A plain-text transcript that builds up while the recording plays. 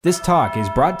This talk is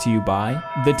brought to you by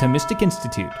the Thomistic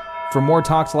Institute. For more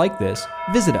talks like this,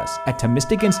 visit us at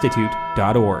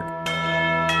ThomisticInstitute.org.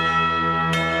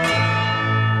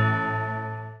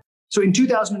 So in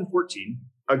 2014,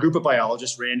 a group of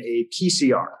biologists ran a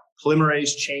PCR,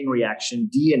 polymerase chain reaction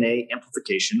DNA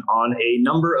amplification, on a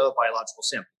number of biological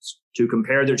samples to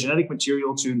compare their genetic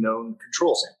material to known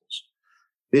control samples.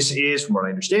 This is, from what I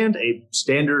understand, a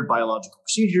standard biological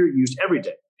procedure used every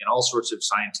day in all sorts of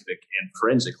scientific and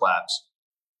forensic labs.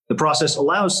 The process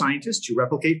allows scientists to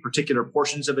replicate particular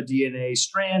portions of a DNA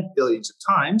strand billions of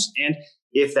times, and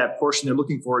if that portion they're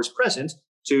looking for is present,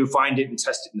 to find it and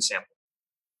test it in the sample.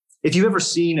 If you've ever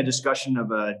seen a discussion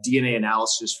of a DNA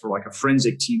analysis for like a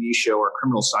forensic TV show or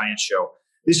criminal science show,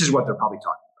 this is what they're probably talking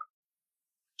about.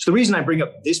 So the reason I bring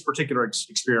up this particular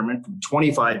experiment from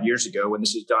 25 years ago, when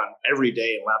this is done every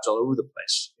day in labs all over the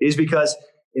place, is because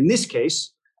in this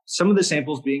case, some of the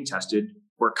samples being tested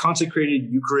were consecrated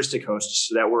Eucharistic hosts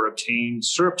that were obtained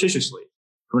surreptitiously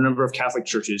from a number of Catholic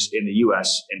churches in the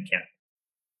US and Canada.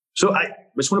 So I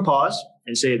just want to pause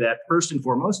and say that first and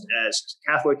foremost, as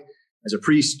a Catholic, as a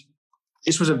priest,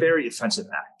 this was a very offensive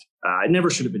act. It never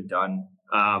should have been done.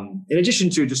 In addition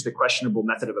to just the questionable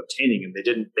method of obtaining them,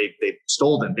 they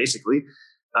stole them basically.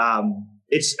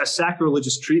 It's a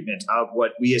sacrilegious treatment of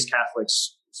what we as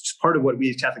Catholics, it's part of what we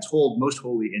as Catholics hold most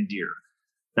holy and dear.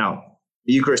 Now,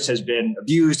 the Eucharist has been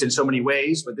abused in so many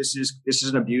ways, but this is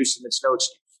an abuse and it's no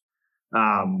excuse.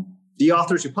 The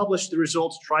authors who published the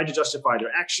results tried to justify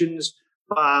their actions,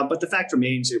 but the fact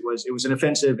remains it was an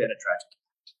offensive and a tragic act.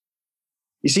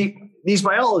 You see, these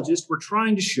biologists were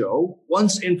trying to show,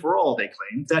 once and for all, they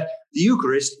claimed, that the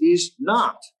Eucharist is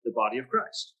not the body of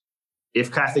Christ. If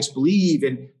Catholics believe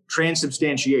in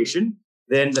transubstantiation,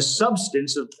 then the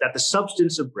substance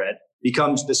of bread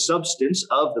becomes the substance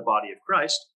of the body of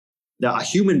Christ, a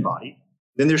human body,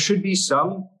 then there should be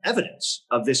some evidence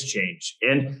of this change.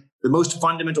 And the most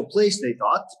fundamental place they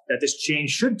thought that this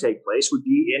change should take place would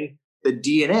be in the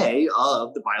DNA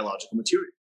of the biological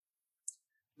material.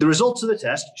 The results of the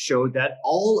test showed that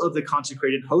all of the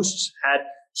consecrated hosts had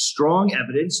strong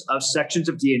evidence of sections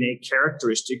of DNA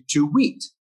characteristic to wheat,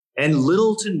 and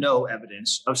little to no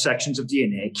evidence of sections of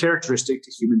DNA characteristic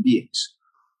to human beings.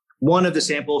 One of the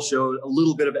samples showed a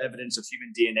little bit of evidence of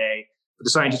human DNA, but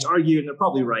the scientists argue, and they're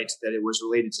probably right, that it was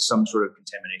related to some sort of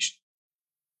contamination.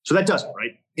 So that does it,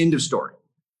 right? End of story.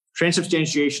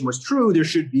 Transubstantiation was true. There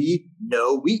should be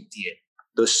no wheat DNA.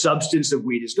 The substance of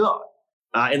wheat is gone.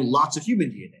 And lots of human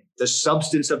DNA. The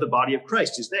substance of the body of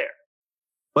Christ is there.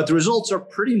 But the results are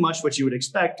pretty much what you would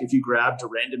expect if you grabbed a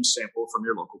random sample from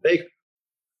your local bakery.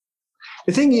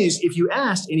 The thing is, if you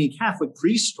asked any Catholic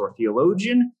priest or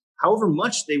theologian, however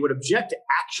much they would object to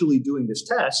actually doing this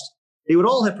test, they would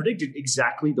all have predicted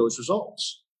exactly those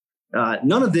results.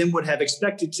 None of them would have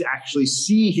expected to actually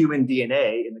see human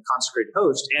DNA in the consecrated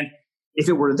host. And if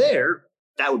it were there,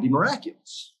 that would be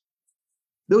miraculous.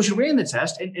 Those who ran the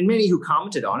test, and many who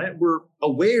commented on it, were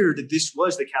aware that this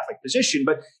was the Catholic position,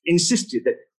 but insisted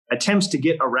that attempts to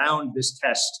get around this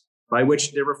test, by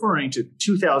which they're referring to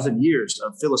 2,000 years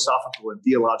of philosophical and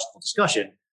theological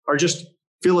discussion, are just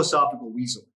philosophical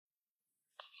weasel.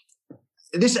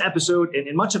 This episode and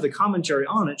much of the commentary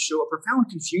on it show a profound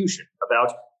confusion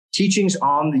about teachings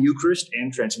on the Eucharist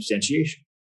and transubstantiation.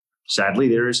 Sadly,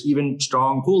 there is even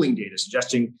strong polling data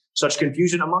suggesting such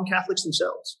confusion among Catholics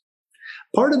themselves.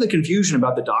 Part of the confusion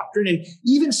about the doctrine, and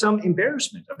even some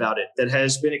embarrassment about it that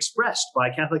has been expressed by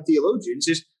Catholic theologians,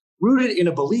 is rooted in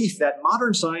a belief that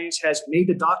modern science has made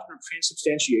the doctrine of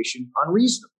transubstantiation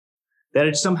unreasonable, that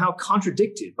it's somehow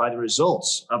contradicted by the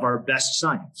results of our best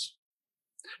science.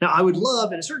 Now, I would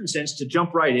love, in a certain sense, to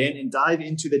jump right in and dive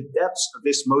into the depths of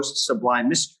this most sublime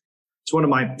mystery. It's one of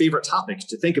my favorite topics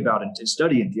to think about and to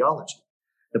study in theology.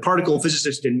 The particle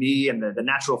physicist in me and the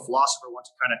natural philosopher want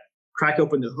to kind of crack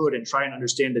open the hood and try and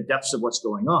understand the depths of what's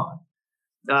going on.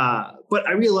 But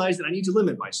I realize that I need to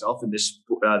limit myself in this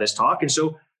talk, and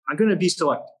so I'm going to be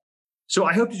selective. So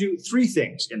I hope to do three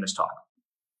things in this talk.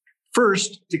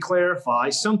 First, to clarify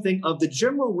something of the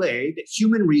general way that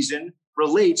human reason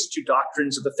relates to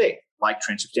doctrines of the faith, like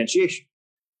transubstantiation.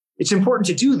 It's important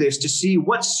to do this to see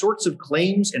what sorts of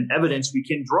claims and evidence we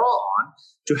can draw on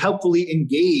to helpfully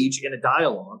engage in a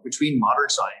dialogue between modern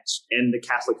science and the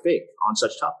Catholic faith on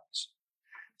such topics.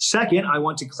 Second, I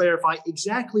want to clarify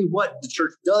exactly what the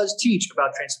Church does teach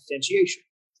about transubstantiation.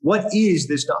 What is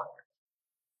this doctrine?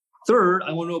 Third,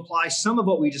 I want to apply some of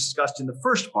what we discussed in the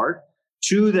first part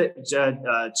to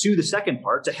the second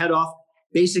part to head off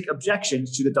basic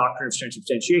objections to the doctrine of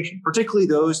transubstantiation, particularly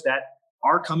those that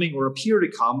are coming or appear to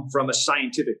come from a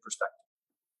scientific perspective.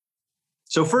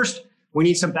 So first, we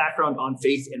need some background on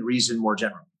faith and reason more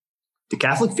generally. The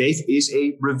Catholic faith is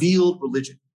a revealed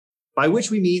religion, by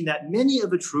which we mean that many of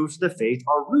the truths of the faith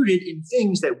are rooted in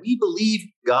things that we believe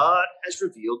God has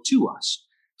revealed to us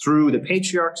through the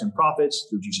patriarchs and prophets,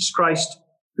 through Jesus Christ,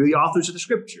 through the authors of the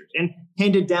scriptures, and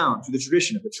handed down through the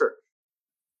tradition of the church.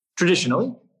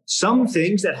 Traditionally, some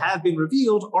things that have been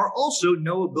revealed are also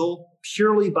knowable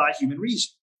purely by human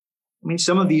reason.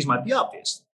 Some of these might be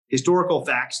obvious. Historical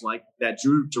facts like that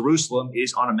Jerusalem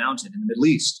is on a mountain in the Middle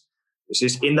East. This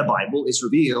is in the Bible, it's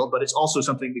revealed, but it's also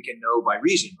something we can know by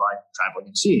reason, by traveling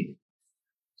and seeing.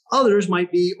 Others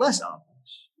might be less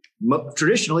obvious.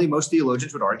 Traditionally, most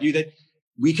theologians would argue that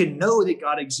we can know that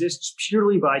God exists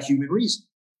purely by human reason.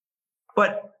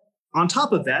 But on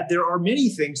top of that, there are many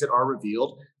things that are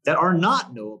revealed that are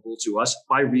not knowable to us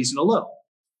by reason alone.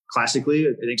 Classically,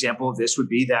 an example of this would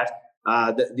be that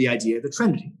the idea of the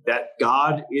Trinity, that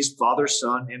God is Father,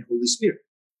 Son, and Holy Spirit.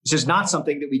 This is not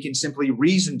something that we can simply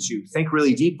reason to, think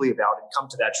really deeply about, and come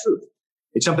to that truth.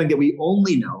 It's something that we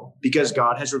only know because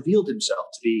God has revealed himself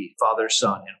to be Father,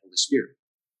 Son, and Holy Spirit.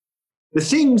 The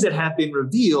things that have been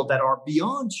revealed that are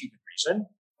beyond human reason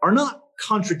are not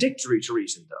contradictory to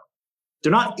reason, though.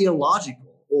 They're not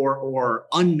illogical or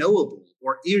unknowable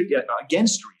or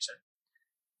against reason.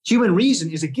 Human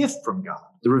reason is a gift from God,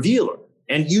 the revealer,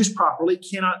 and used properly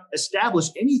cannot establish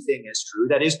anything as true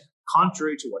that is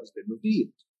contrary to what has been revealed.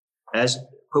 As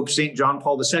Pope St. John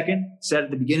Paul II said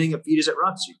at the beginning of Fides et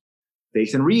Ratio,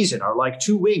 faith and reason are like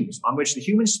two wings on which the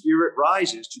human spirit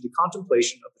rises to the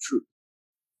contemplation of the truth.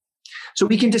 So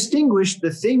we can distinguish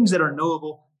the things that are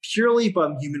knowable purely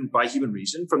by human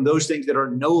reason from those things that are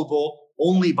knowable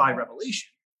only by revelation.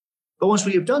 But once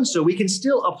we have done so, we can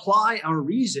still apply our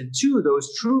reason to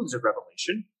those truths of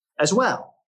revelation as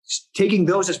well, taking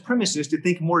those as premises to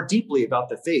think more deeply about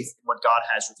the faith and what God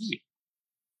has revealed.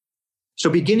 So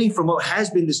beginning from what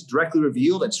has been this directly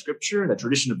revealed in Scripture and the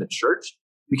tradition of the church,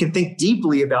 we can think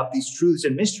deeply about these truths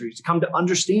and mysteries to come to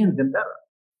understand them better.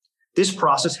 This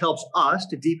process helps us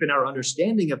to deepen our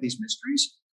understanding of these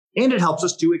mysteries, and it helps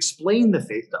us to explain the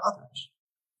faith to others.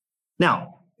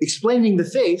 Now, explaining the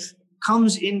faith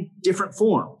comes in different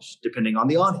forms, depending on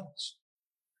the audience.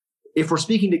 If we're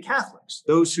speaking to Catholics,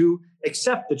 those who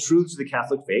accept the truths of the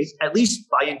Catholic faith, at least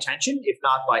by intention, if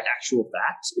not by actual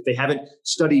facts, if they haven't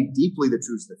studied deeply the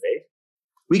truths of the faith,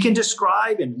 we can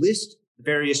describe and list the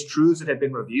various truths that have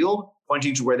been revealed,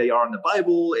 pointing to where they are in the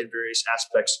Bible and various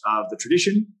aspects of the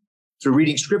tradition, through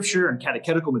reading scripture and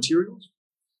catechetical materials.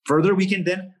 Further, we can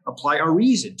then apply our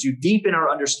reason to deepen our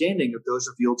understanding of those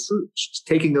revealed truths,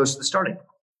 taking those to the starting point.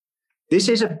 This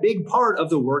is a big part of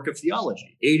the work of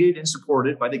theology, aided and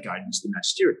supported by the guidance of the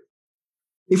magisterium.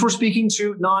 If we're speaking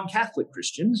to non-Catholic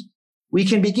Christians, we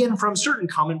can begin from certain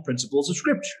common principles of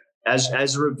Scripture as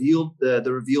the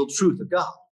revealed truth of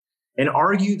God, and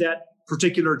argue that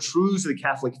particular truths of the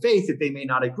Catholic faith that they may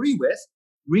not agree with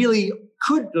really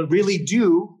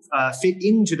do fit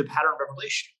into the pattern of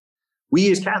revelation.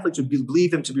 We as Catholics would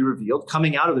believe them to be revealed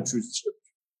coming out of the truths of Scripture.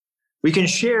 We can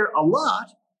share a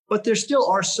lot, but there still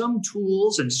are some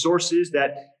tools and sources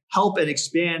that help and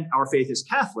expand our faith as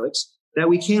Catholics that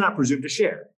we cannot presume to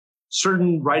share.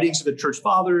 Certain writings of the Church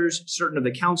Fathers, certain of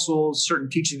the councils, certain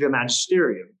teachings of the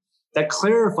magisterium that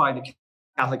clarify the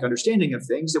Catholic understanding of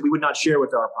things that we would not share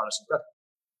with our Protestant brethren.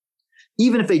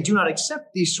 Even if they do not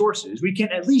accept these sources, we can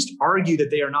at least argue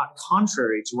that they are not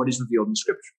contrary to what is revealed in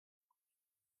Scripture.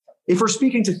 If we're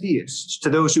speaking to theists, to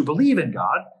those who believe in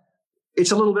God,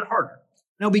 it's a little bit harder.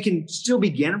 Now, we can still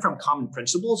begin from common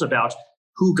principles about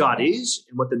who God is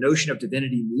and what the notion of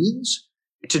divinity means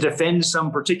to defend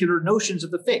some particular notions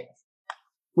of the faith.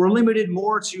 We're limited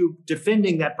more to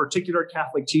defending that particular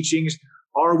Catholic teachings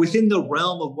are within the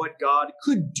realm of what God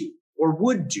could do or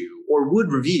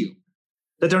would reveal,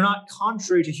 that they're not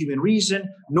contrary to human reason,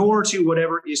 nor to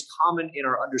whatever is common in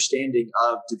our understanding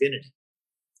of divinity.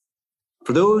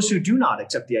 For those who do not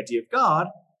accept the idea of God,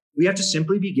 we have to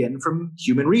simply begin from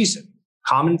human reason,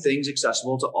 common things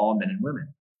accessible to all men and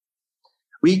women.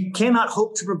 We cannot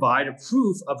hope to provide a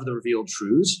proof of the revealed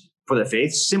truths for the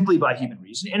faith simply by human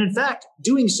reason. And in fact,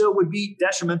 doing so would be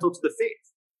detrimental to the faith.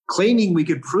 Claiming we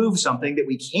could prove something that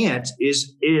we can't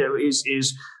is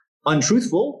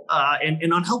untruthful and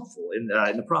unhelpful in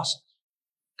the process.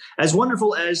 As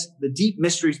wonderful as the deep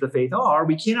mysteries of the faith are,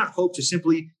 we cannot hope to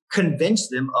simply convince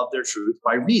them of their truth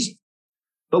by reason.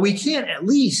 But we can at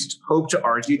least hope to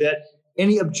argue that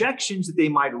any objections that they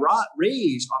might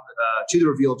raise to the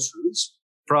revealed truths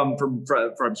from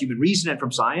human reason and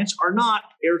from science are not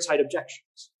airtight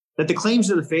objections, that the claims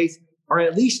of the faith are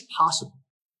at least possible.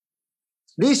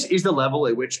 This is the level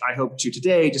at which I hope to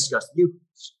today discuss the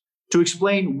Eucharist, to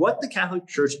explain what the Catholic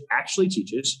Church actually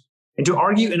teaches and to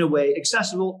argue in a way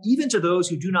accessible even to those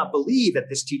who do not believe that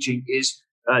this teaching is,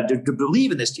 to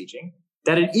believe in this teaching,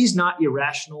 that it is not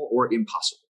irrational or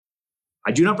impossible.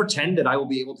 I do not pretend that I will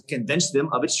be able to convince them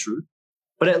of its truth,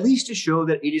 but at least to show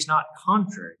that it is not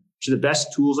contrary to the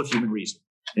best tools of human reason,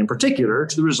 and in particular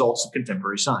to the results of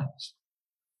contemporary science.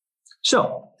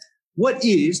 So, what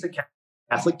is the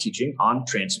Catholic teaching on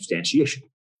transubstantiation?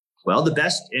 Well, the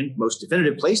best and most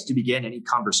definitive place to begin any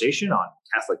conversation on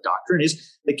Catholic doctrine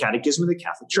is the Catechism of the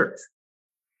Catholic Church.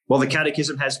 While the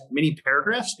Catechism has many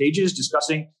paragraphs, pages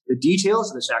discussing the details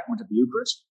of the sacrament of the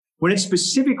Eucharist, when it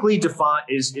specifically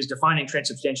is defining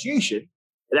transubstantiation,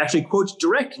 it actually quotes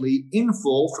directly in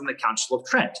full from the Council of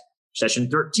Trent,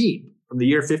 session 13, from the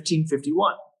year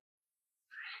 1551.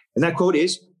 And that quote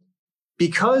is,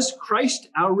 "Because Christ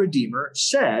our Redeemer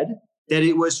said that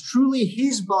it was truly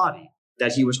his body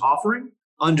that he was offering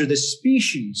under the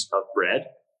species of bread,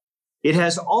 it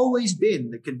has always been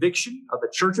the conviction of the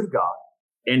Church of God,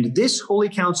 and this Holy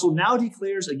Council now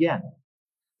declares again,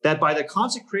 that by the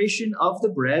consecration of the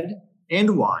bread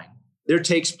and wine, there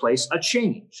takes place a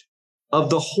change of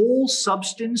the whole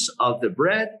substance of the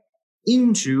bread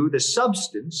into the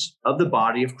substance of the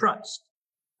body of Christ,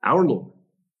 our Lord,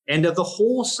 and of the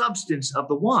whole substance of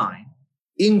the wine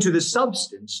into the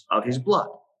substance of his blood.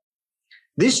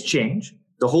 This change,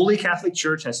 the Holy Catholic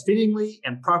Church has fittingly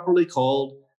and properly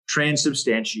called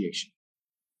transubstantiation."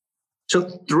 So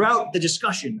throughout the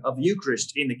discussion of the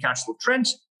Eucharist in the Council of Trent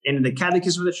and in the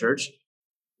Catechism of the Church,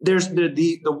 there's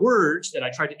the words that I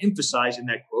try to emphasize in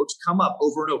that quote come up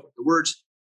over and over. The words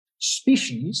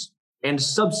species and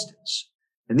substance.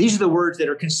 And these are the words that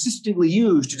are consistently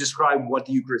used to describe what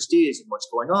the Eucharist is and what's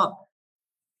going on.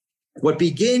 What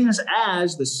begins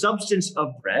as the substance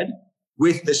of bread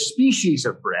with the species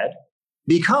of bread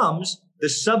becomes the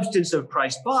substance of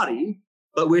Christ's body,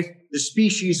 but with the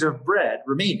species of bread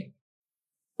remaining.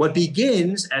 What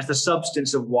begins as the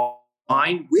substance of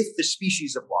wine with the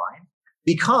species of wine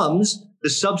becomes the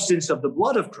substance of the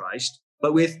blood of Christ,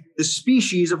 but with the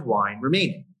species of wine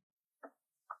remaining.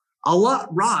 A lot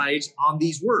rides on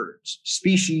these words,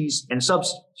 species and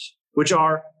substance, which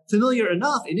are familiar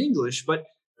enough in English, but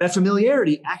that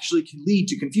familiarity actually can lead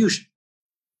to confusion.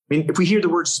 I mean, if we hear the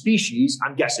word species,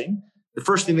 I'm guessing, the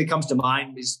first thing that comes to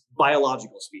mind is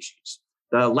biological species,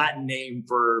 the Latin name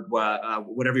for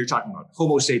whatever you're talking about,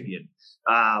 Homo sapien.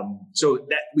 So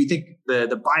that we think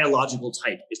the biological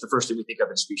type is the first thing we think of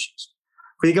in species.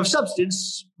 If we think of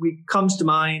substance, comes to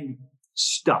mind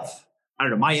stuff. I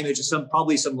don't know. My image is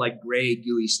probably some like gray,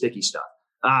 gooey, sticky stuff.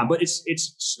 But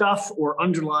it's stuff or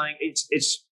underlying.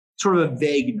 It's sort of a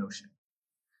vague notion.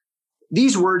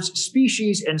 These words,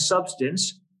 species and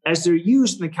substance, as they're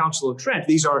used in the Council of Trent,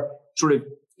 these are sort of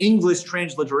English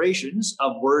transliterations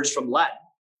of words from Latin.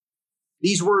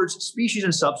 These words, species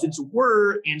and substance,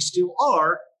 were and still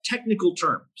are technical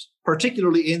terms,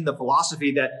 particularly in the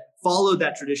philosophy that followed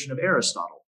that tradition of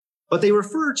Aristotle. But they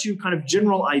refer to kind of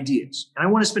general ideas. And I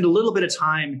want to spend a little bit of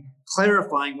time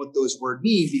clarifying what those words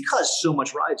mean because so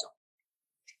much rides on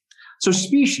it. So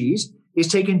species is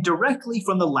taken directly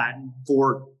from the Latin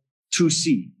for to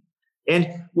see,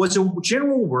 and was a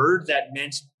general word that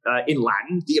meant in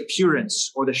Latin the appearance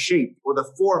or the shape or the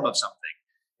form of something,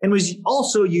 and was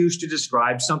also used to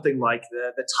describe something like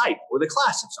the type or the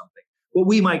class of something. What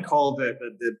we might call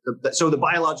so the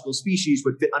biological species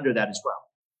would fit under that as well.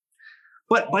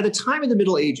 But by the time of the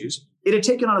Middle Ages, it had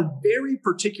taken on a very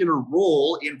particular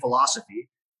role in philosophy,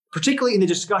 particularly in the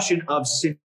discussion of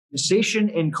sensation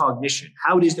and cognition,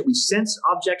 how it is that we sense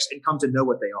objects and come to know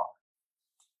what they are.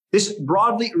 This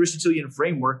broadly Aristotelian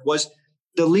framework was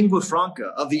the lingua franca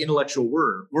of the intellectual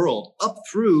world up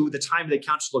through the time of the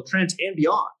Council of Trent and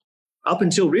beyond, up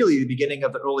until really the beginning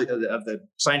of the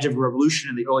scientific revolution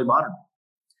in the early modern.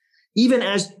 Even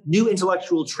as new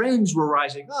intellectual trends were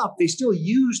rising up, they still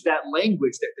used that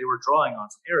language that they were drawing on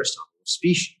from Aristotle,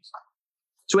 species.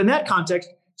 So in that context,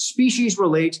 species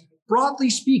relate, broadly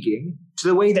speaking, to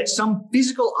the way that some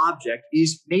physical object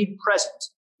is made present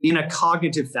in a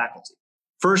cognitive faculty.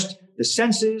 First, the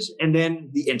senses, and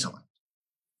then the intellect.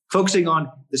 Focusing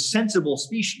on the sensible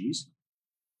species,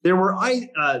 these were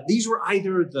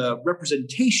either the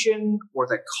representation or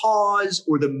the cause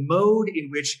or the mode in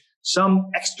which some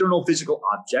external physical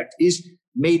object is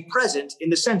made present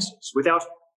in the senses without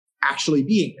actually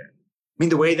being there. I mean,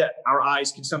 the way that our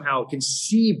eyes can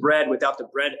see bread without the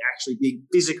bread actually being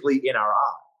physically in our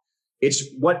eye. It's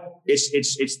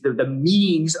the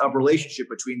means of relationship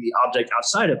between the object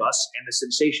outside of us and the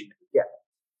sensation that we get.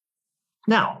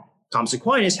 Now, Thomas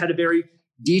Aquinas had a very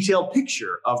detailed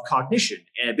picture of cognition,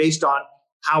 and based on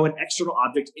how an external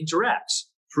object interacts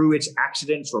through its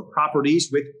accidents or properties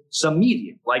with some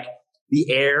medium, like the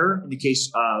air in the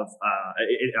case of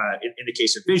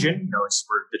vision. It's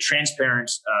for the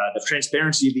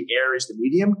transparency of the air is the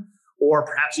medium, or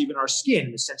perhaps even our skin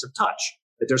in the sense of touch.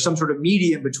 That there's some sort of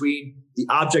medium between the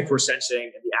object we're sensing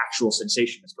and the actual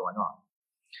sensation that's going on.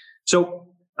 So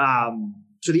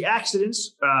the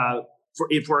accidents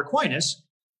for Aquinas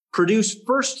produce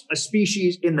first a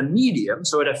species in the medium,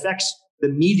 so it affects the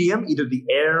medium, either the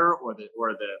air or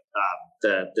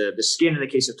the skin in the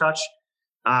case of touch.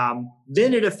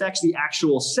 Then it affects the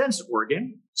actual sense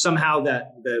organ. Somehow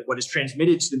what is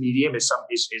transmitted to the medium is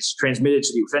transmitted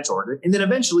to the sense organ, and then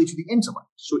eventually to the intellect,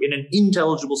 so in an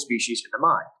intelligible species in the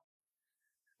mind.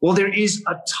 Well, there is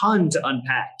a ton to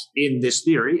unpack in this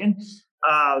theory, and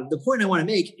the point I want to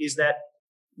make is that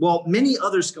while many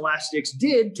other scholastics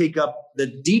did take up the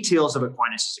details of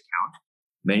Aquinas' account,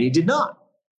 many did not.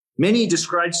 Many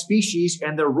described species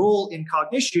and their role in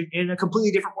cognition in a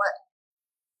completely different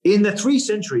way. In the 3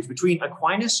 centuries between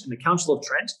Aquinas and the Council of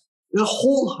Trent, there's a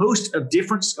whole host of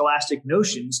different scholastic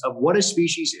notions of what a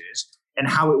species is and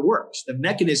how it works, the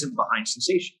mechanism behind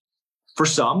sensation. For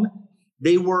some,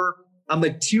 they were a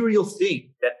material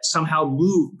thing that somehow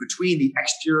moved between the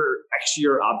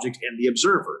exterior object and the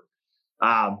observer.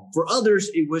 For others,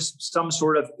 it was some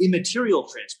sort of immaterial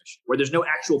transmission, where there's no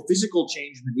actual physical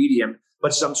change in the medium,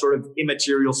 but some sort of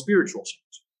immaterial spiritual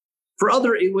change. For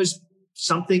other, it was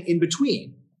something in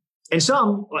between. And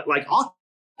some, like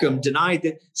Occam, denied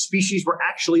that species were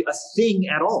actually a thing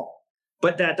at all,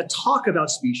 but that the talk about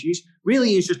species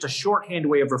really is just a shorthand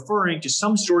way of referring to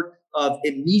some sort of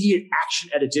immediate action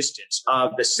at a distance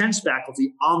of the sense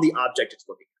faculty on the object it's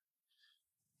looking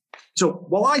at. So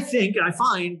while I think and I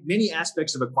find many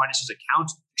aspects of Aquinas'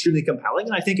 account extremely compelling,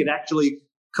 and I think it actually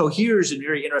coheres in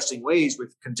very interesting ways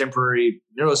with contemporary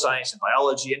neuroscience and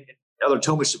biology, and other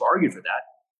Thomists have argued for that,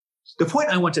 the point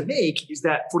I want to make is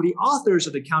that for the authors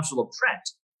of the Council of Trent,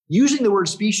 using the word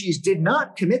species did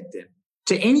not commit them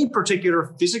to any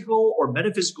particular physical or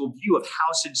metaphysical view of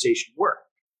how sensation worked.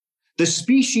 The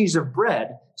species of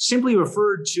bread simply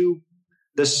referred to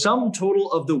the sum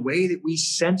total of the way that we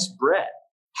sense bread,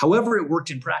 however it worked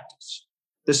in practice.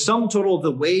 The sum total of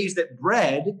the ways that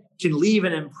bread can leave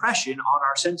an impression on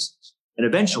our senses and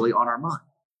eventually on our mind.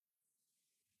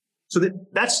 So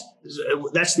that's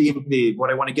what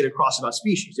I want to get across about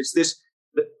species. It's this,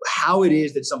 how it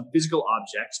is that some physical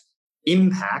object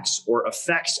impacts or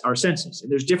affects our senses. And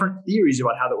there's different theories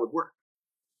about how that would work.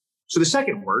 So the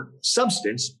second word,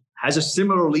 substance, has a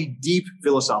similarly deep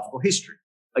philosophical history.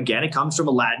 Again, it comes from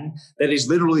a Latin that is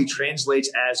literally translates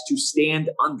as to stand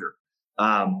under.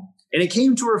 And it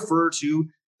came to refer to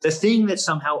the thing that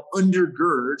somehow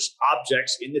undergirds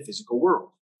objects in the physical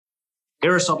world.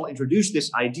 Aristotle introduced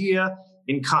this idea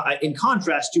in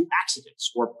contrast to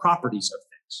accidents or properties of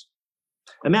things.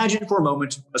 Imagine for a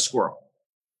moment a squirrel.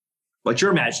 What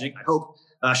you're imagining, I hope,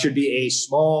 should be a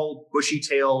small,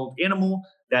 bushy-tailed animal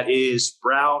that is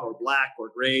brown or black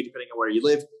or gray, depending on where you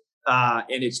live.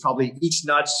 And it's probably eats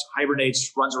nuts,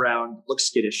 hibernates, runs around, looks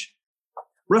skittish.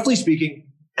 Roughly speaking,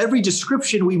 every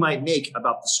description we might make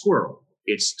about the squirrel,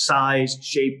 its size,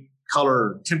 shape,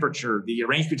 color, temperature, the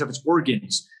arrangement of its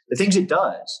organs, the things it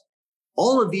does,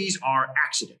 all of these are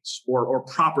accidents or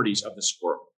properties of the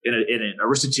squirrel in an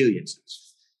Aristotelian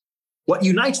sense. What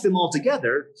unites them all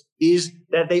together is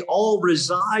that they all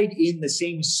reside in the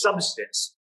same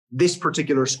substance, this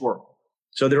particular squirrel.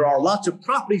 So there are lots of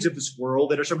properties of the squirrel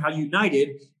that are somehow united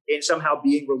in somehow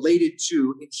being related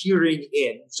to, adhering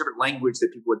in, different language that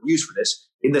people would use for this,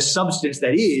 in the substance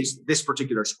that is this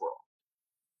particular squirrel.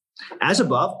 As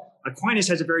above, Aquinas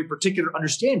has a very particular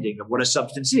understanding of what a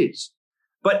substance is,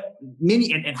 but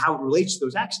many and how it relates to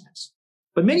those accidents.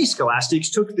 But many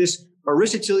scholastics took this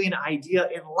Aristotelian idea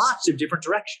in lots of different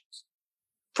directions.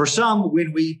 For some,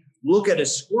 when we look at a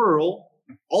squirrel,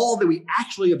 all that we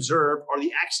actually observe are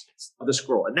the accidents of the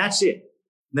squirrel, and that's it.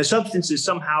 And the substance is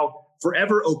somehow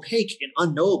forever opaque and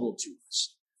unknowable to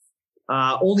us,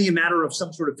 only a matter of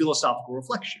some sort of philosophical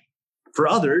reflection. For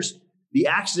others, the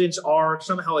accidents are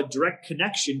somehow a direct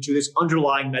connection to this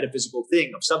underlying metaphysical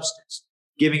thing of substance,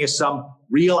 giving us some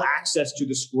real access to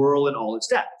the squirrel and all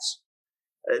its stats.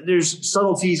 There's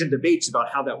subtleties and debates about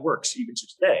how that works even to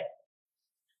today.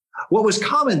 What was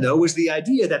common, though, was the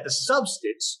idea that the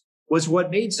substance was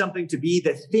what made something to be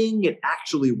the thing it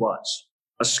actually was,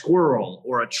 a squirrel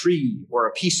or a tree or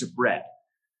a piece of bread.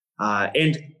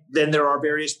 And then there are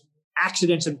various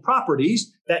accidents and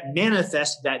properties that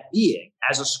manifest that being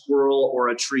as a squirrel or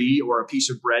a tree or a piece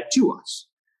of bread to us.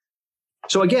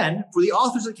 So again, for the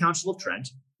authors of the Council of Trent,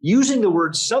 using the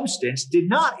word substance did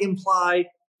not imply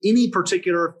any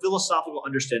particular philosophical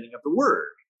understanding of the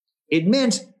word. It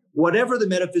meant whatever the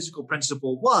metaphysical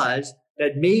principle was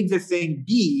that made the thing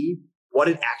be what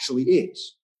it actually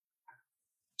is.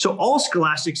 So all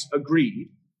scholastics agreed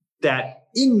that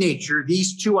in nature,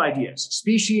 these two ideas,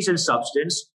 species and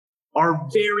substance, are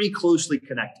very closely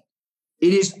connected.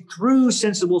 It is through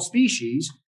sensible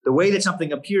species, the way that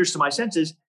something appears to my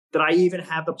senses, that I even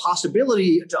have the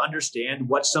possibility to understand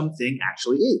what something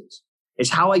actually is. It's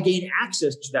how I gain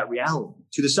access to that reality,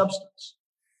 to the substance.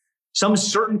 Some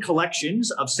certain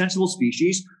collections of sensible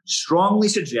species strongly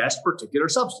suggest particular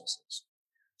substances.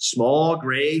 Small,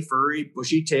 gray, furry,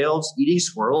 bushy-tailed eating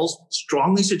squirrels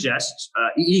strongly suggest,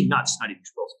 eating nuts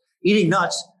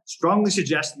strongly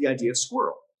suggest the idea of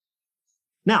squirrel.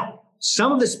 Now,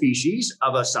 some of the species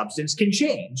of a substance can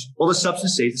change while the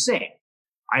substance stays the same.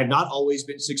 I have not always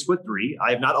been 6'3".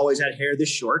 I have not always had hair this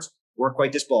short or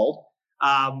quite this bald.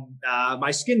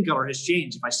 My skin color has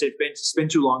changed if I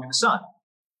spend too long in the sun.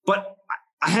 But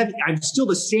I'm still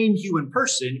the same human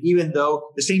person, even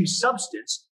though the same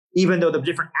substance, even though the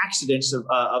different accidents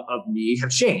of me have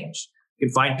changed. You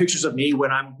can find pictures of me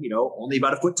when I'm, only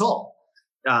about a foot tall.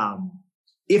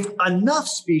 If enough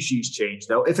species change,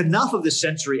 though, if enough of the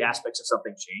sensory aspects of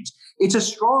something change, it's a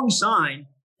strong sign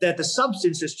that the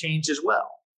substance has changed as well.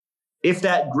 If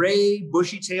that gray,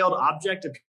 bushy-tailed object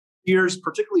appears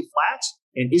particularly flat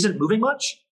and isn't moving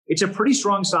much, it's a pretty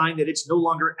strong sign that it's no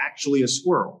longer actually a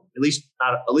squirrel, at least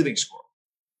not a living squirrel.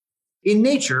 In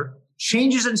nature,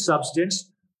 changes in substance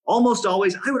almost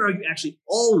always, I would argue actually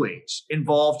always,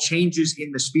 involve changes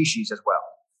in the species as well.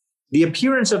 The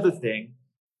appearance of the thing,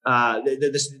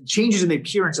 the changes in the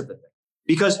appearance of the thing,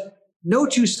 because no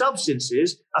two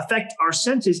substances affect our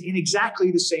senses in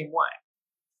exactly the same way.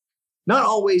 Not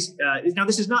always. Now,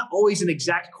 this is not always an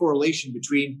exact correlation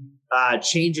between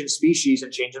change in species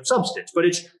and change in substance, but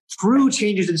it's through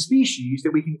changes in species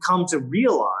that we can come to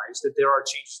realize that there are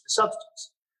changes in the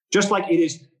substance. Just like it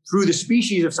is through the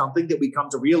species of something that we come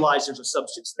to realize there's a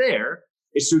substance there,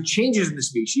 it's through changes in the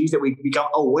species that we become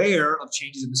aware of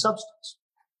changes in the substance.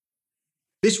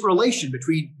 This relation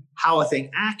between how a thing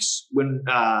acts when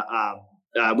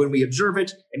we observe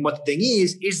it and what the thing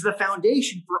is the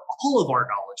foundation for all of our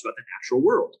knowledge about the natural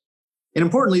world. And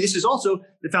importantly, this is also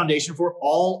the foundation for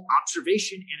all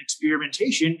observation and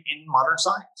experimentation in modern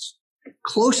science.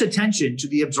 Close attention to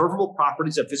the observable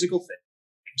properties of physical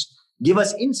things give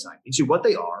us insight into what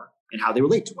they are and how they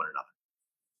relate to one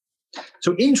another.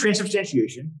 So in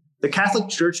transubstantiation, the Catholic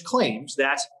Church claims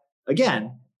that,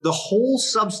 again, the whole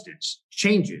substance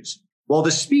changes while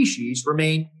the species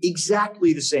remain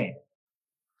exactly the same.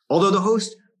 Although the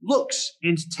host looks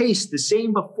and tastes the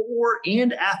same before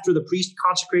and after the priest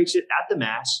consecrates it at the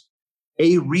Mass,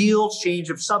 a real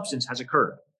change of substance has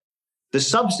occurred. The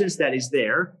substance that is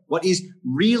there, what is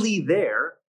really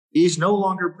there, is no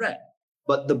longer bread,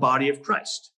 but the body of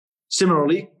Christ.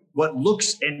 Similarly, what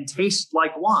looks and tastes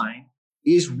like wine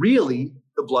is really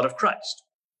the blood of Christ.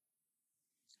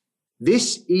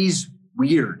 This is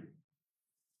weird.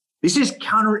 This is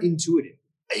counterintuitive.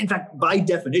 In fact, by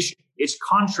definition, it's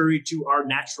contrary to our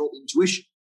natural intuition.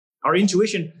 Our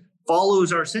intuition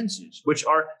follows our senses, which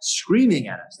are screaming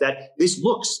at us that this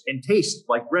looks and tastes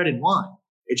like bread and wine.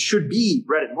 It should be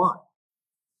bread and wine.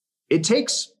 It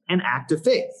takes an act of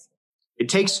faith. It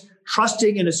takes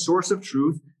trusting in a source of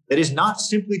truth that is not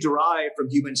simply derived from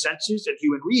human senses and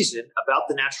human reason about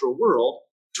the natural world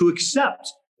to accept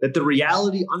that the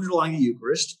reality underlying the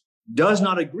Eucharist does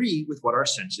not agree with what our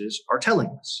senses are telling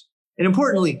us. And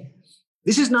importantly,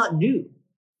 this is not new.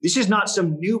 This is not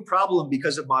some new problem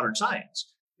because of modern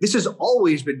science. This has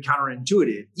always been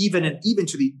counterintuitive, even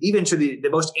to the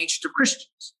most ancient of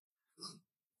Christians.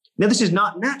 Now, this is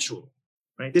not natural,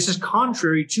 right? This is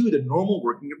contrary to the normal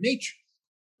working of nature.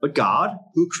 But God,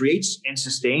 who creates and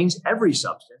sustains every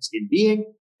substance in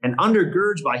being and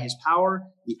undergirds by his power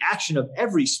the action of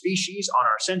every species on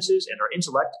our senses and our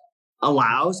intellect,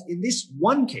 allows, in this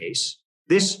one case,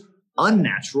 this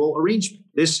unnatural arrangement,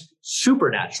 this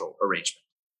supernatural arrangement.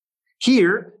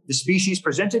 Here, the species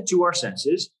presented to our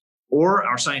senses or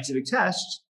our scientific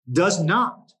tests does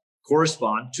not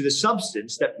correspond to the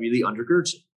substance that really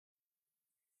undergirds it.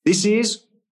 This is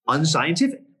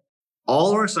unscientific.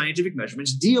 All our scientific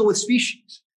measurements deal with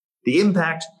species, the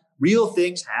impact real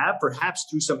things have, perhaps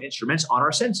through some instruments, on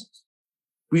our senses.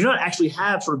 We do not actually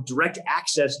have sort of direct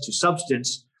access to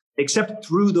substance except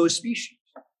through those species.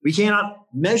 We cannot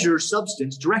measure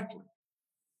substance directly.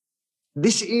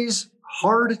 This is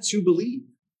hard to believe,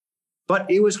 but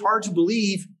it was hard to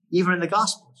believe even in the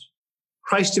Gospels.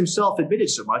 Christ himself admitted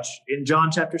so much in John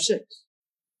chapter 6.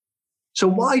 So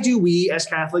why do we as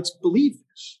Catholics believe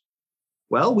this?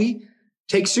 Well, we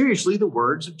take seriously the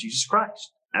words of Jesus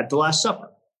Christ at the Last Supper,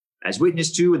 as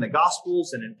witnessed to in the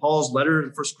Gospels and in Paul's letter to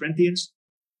 1 Corinthians.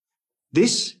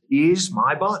 This is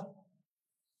my body.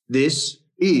 This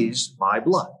is my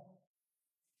blood.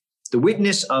 The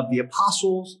witness of the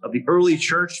apostles of the early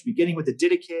church, beginning with the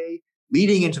Didache,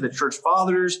 leading into the church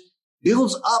fathers,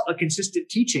 builds up a consistent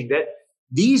teaching that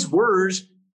these words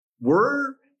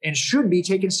were and should be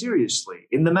taken seriously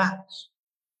in the Mass.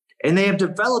 And they have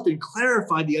developed and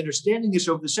clarified the understanding this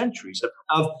over the centuries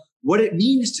of what it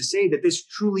means to say that this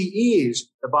truly is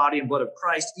the body and blood of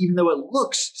Christ, even though it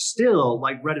looks still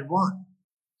like bread and wine.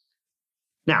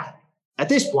 Now, at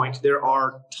this point, there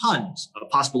are tons of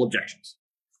possible objections.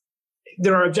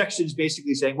 There are objections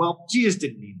basically saying, well, Jesus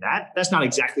didn't mean that. That's not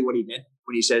exactly what he meant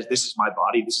when he says, this is my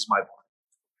body, this is my blood.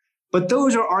 But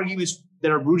those are arguments that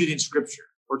are rooted in Scripture.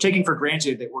 We're taking for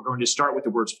granted that we're going to start with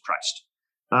the words of Christ.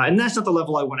 And that's not the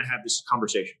level I want to have this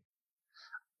conversation.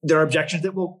 There are objections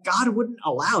that, well, God wouldn't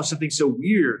allow something so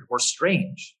weird or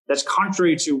strange that's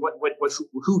contrary to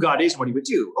who God is and what he would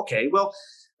do. Okay, well,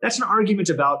 that's an argument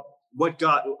about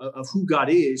who God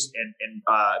is and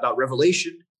about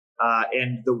revelation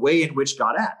and the way in which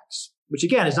God acts, which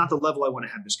again is not the level I want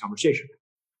to have this conversation.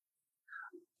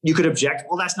 You could object,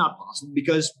 well, that's not possible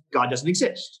because God doesn't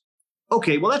exist.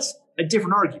 Okay, well, that's a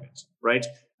different argument, right?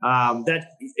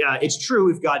 It's true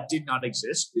if God did not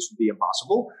exist, this would be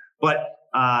impossible, but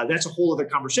that's a whole other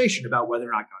conversation about whether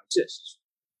or not God exists.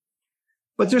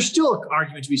 But there's still an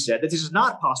argument to be said that this is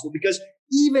not possible because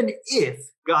even if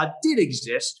God did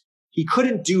exist, he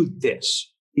couldn't do this.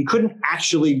 He couldn't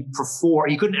actually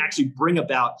bring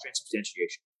about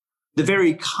transubstantiation. The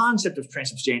very concept of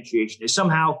transubstantiation is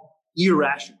somehow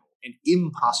irrational and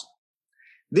impossible.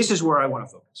 This is where I want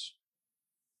to focus.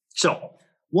 So,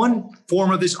 one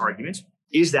form of this argument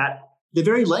is that the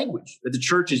very language that the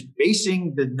church is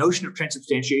basing the notion of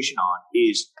transubstantiation on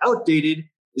is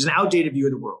an outdated view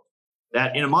of the world.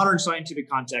 That in a modern scientific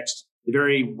context, the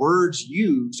very words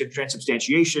used in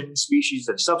transubstantiation, species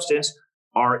and substance,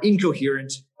 are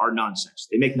incoherent, are nonsense.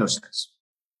 They make no sense.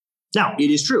 Now, it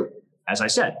is true, as I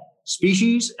said,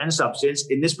 species and substance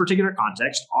in this particular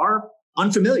context are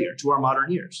unfamiliar to our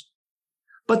modern ears.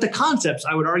 But the concepts,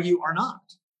 I would argue, are not.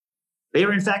 They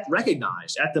are in fact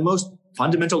recognized at the most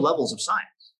fundamental levels of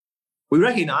science. We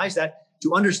recognize that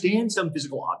to understand some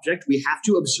physical object, we have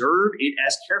to observe it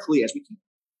as carefully as we can,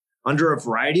 under a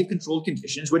variety of controlled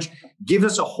conditions, which give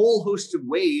us a whole host of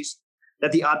ways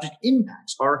that the object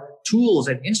impacts our tools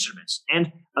and instruments,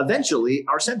 and eventually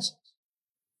our senses.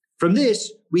 From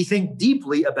this, we think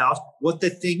deeply about what the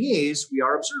thing is we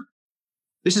are observing.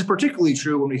 This is particularly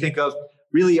true when we think of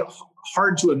really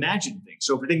hard to imagine things.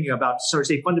 So if we're thinking about,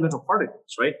 say, fundamental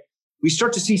particles, right? We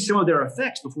start to see some of their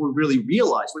effects before we really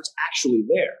realize what's actually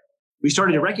there. We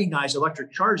started to recognize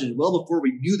electric charges well before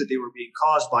we knew that they were being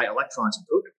caused by electrons and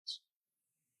protons.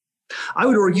 I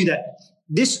would argue that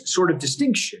this sort of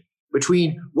distinction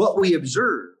between what we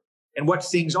observe and what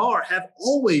things are have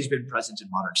always been present in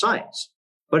modern science.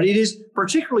 But it is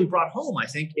particularly brought home, I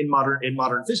think, in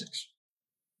modern physics.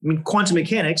 I mean, quantum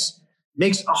mechanics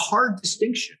makes a hard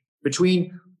distinction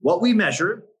between what we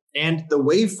measure and the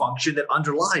wave function that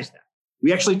underlies that.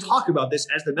 We actually talk about this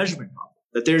as the measurement problem,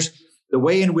 that there's the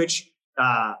way in which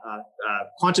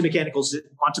quantum mechanical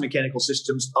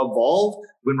systems evolve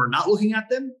when we're not looking at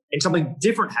them, and something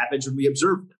different happens when we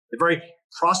observe them. The very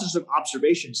process of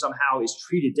observation somehow is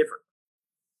treated differently.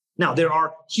 Now, there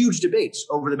are huge debates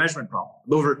over the measurement problem,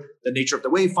 over the nature of the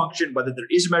wave function, whether there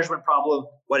is a measurement problem,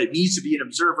 what it means to be an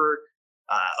observer,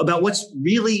 about what's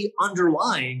really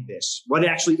underlying this, what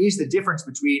actually is the difference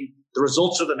between the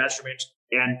results of the measurement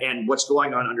and what's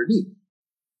going on underneath.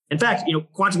 In fact,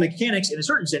 quantum mechanics, in a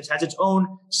certain sense, has its own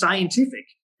scientific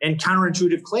and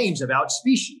counterintuitive claims about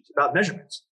species, about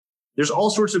measurements. There's all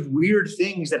sorts of weird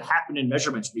things that happen in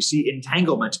measurements. We see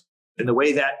entanglement in the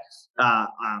way that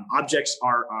objects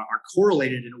are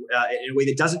correlated in a way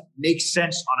that doesn't make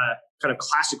sense on a kind of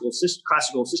classical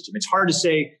system. It's hard to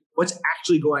say what's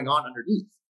actually going on underneath.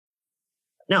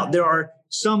 Now, there are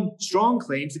some strong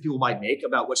claims that people might make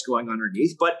about what's going on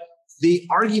underneath, but the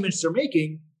arguments they're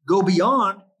making go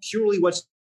beyond purely what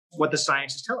the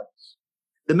science is telling us.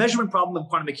 The measurement problem of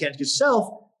quantum mechanics itself,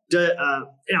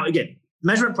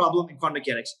 measurement problem in quantum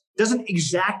mechanics doesn't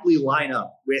exactly line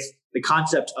up with the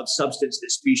concept of substance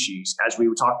and species as we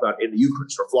would talk about in the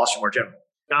Eucharist or philosophy more generally.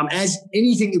 As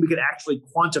anything that we could actually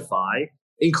quantify,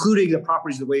 including the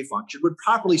properties of the wave function, would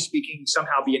properly speaking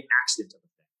somehow be an accident of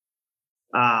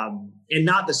a thing, and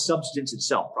not the substance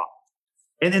itself properly.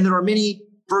 And then there are many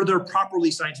further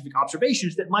properly scientific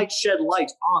observations that might shed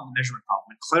light on the measurement problem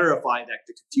and clarify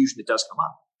the confusion that does come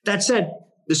up. That said,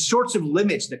 the sorts of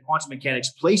limits that quantum mechanics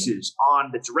places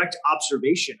on the direct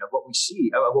observation of what we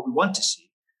see, of what we want to see,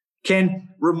 can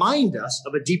remind us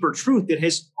of a deeper truth that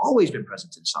has always been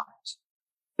present in science.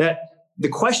 That the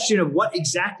question of what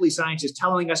exactly science is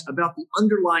telling us about the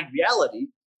underlying reality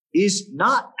is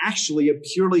not actually a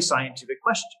purely scientific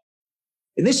question.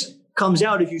 And this comes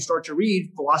out if you start to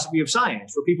read philosophy of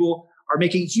science, where people are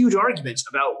making huge arguments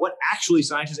about what actually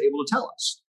science is able to tell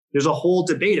us. There's a whole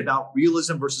debate about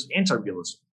realism versus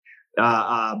anti-realism.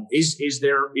 Do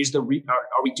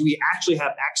we actually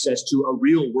have access to a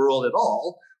real world at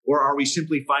all, or are we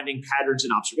simply finding patterns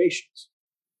in observations?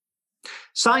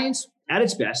 Science, at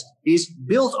its best, is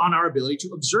built on our ability to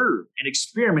observe and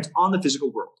experiment on the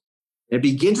physical world. And it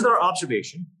begins with our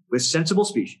observation with sensible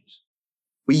species.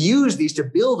 We use these to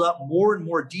build up more and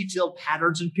more detailed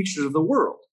patterns and pictures of the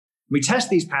world. We test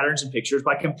these patterns and pictures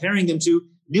by comparing them to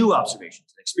new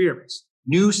observations and experiments,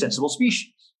 new sensible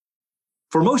species.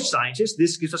 For most scientists,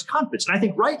 this gives us confidence, and I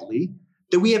think rightly,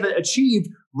 that we have achieved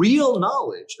real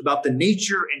knowledge about the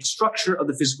nature and structure of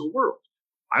the physical world.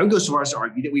 I would go so far as to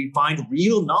argue that we find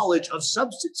real knowledge of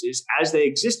substances as they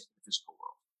exist in the physical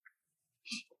world.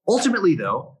 Ultimately,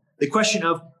 though, the question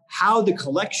of how the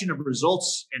collection of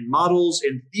results and models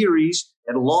and theories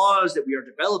and laws that we are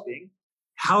developing,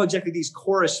 how exactly these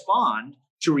correspond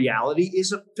to reality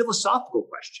is a philosophical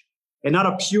question and not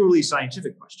a purely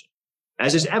scientific question,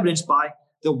 as is evidenced by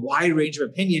the wide range of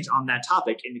opinions on that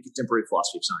topic in the contemporary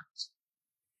philosophy of science.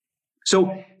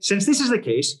 So, since this is the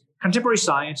case, contemporary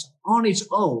science on its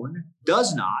own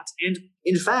does not, and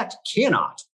in fact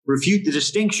cannot, refute the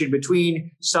distinction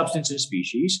between substance and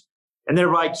species, and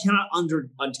thereby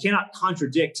cannot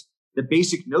contradict the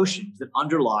basic notions that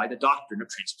underlie the doctrine of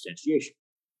transubstantiation.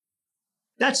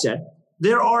 That said,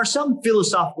 there are some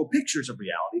philosophical pictures of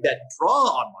reality that draw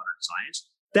on modern science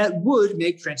that would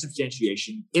make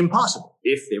transubstantiation impossible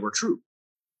if they were true.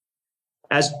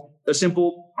 As a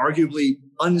simple, arguably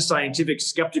unscientific,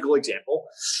 skeptical example,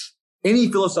 any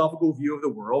philosophical view of the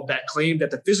world that claimed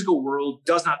that the physical world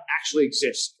does not actually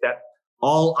exist, that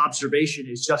all observation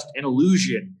is just an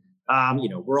illusion,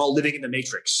 we're all living in the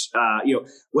matrix,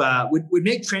 would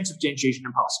make transubstantiation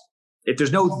impossible. If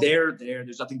there's no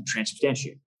there's nothing to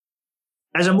transubstantiate.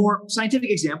 As a more scientific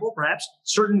example, perhaps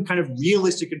certain kind of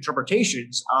realistic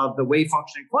interpretations of the wave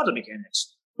function in quantum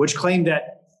mechanics, which claim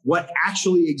that what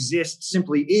actually exists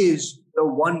simply is the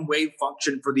one wave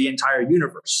function for the entire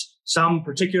universe, some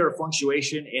particular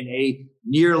fluctuation in a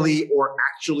nearly or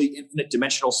actually infinite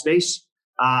dimensional space,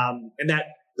 and that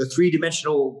the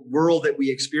three-dimensional world that we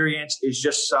experience is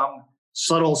just some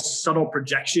subtle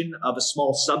projection of a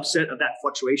small subset of that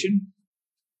fluctuation.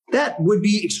 That would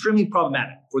be extremely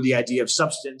problematic for the idea of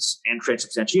substance and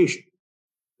transubstantiation.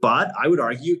 But I would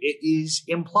argue it is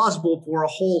implausible for a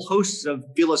whole host of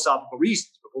philosophical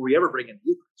reasons before we ever bring in the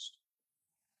Eucharist.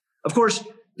 Of course,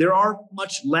 there are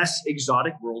much less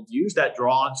exotic worldviews that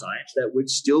draw on science that would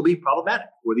still be problematic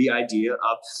for the idea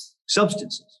of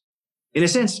substances. In a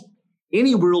sense,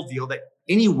 any worldview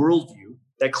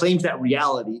that claims that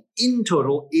reality in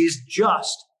total is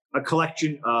just a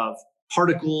collection of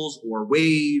particles or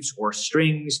waves or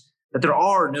strings, that there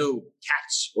are no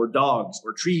cats or dogs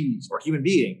or trees or human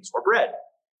beings or bread,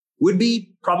 would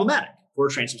be problematic for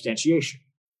transubstantiation.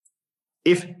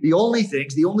 If the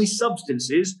only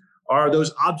substances are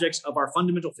those objects of our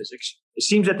fundamental physics, it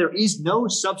seems that there is no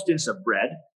substance of bread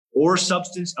or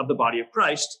substance of the body of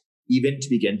Christ even to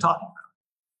begin talking about.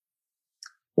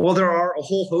 While there are a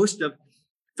whole host of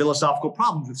philosophical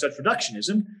problems with such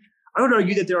reductionism, I would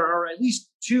argue that there are at least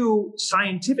two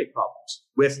scientific problems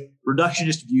with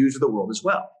reductionist views of the world as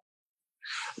well.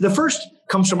 The first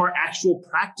comes from our actual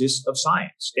practice of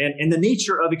science and the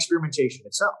nature of experimentation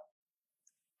itself.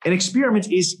 An experiment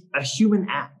is a human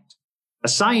act. A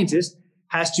scientist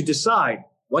has to decide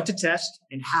what to test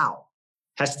and how,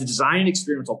 has to design an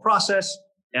experimental process,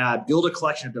 build a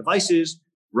collection of devices,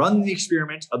 run the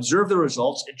experiment, observe the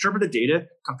results, interpret the data,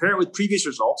 compare it with previous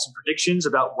results and predictions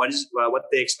about what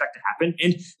they expect to happen,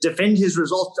 and defend his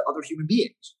results to other human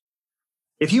beings.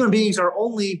 If human beings are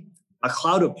only a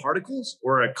cloud of particles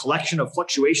or a collection of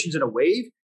fluctuations in a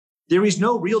wave, there is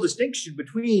no real distinction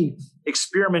between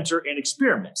experimenter and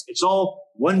experiment. It's all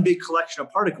one big collection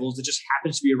of particles that just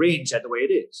happens to be arranged the way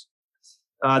it is.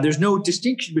 There's no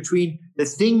distinction between the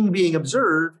thing being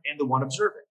observed and the one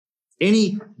observing.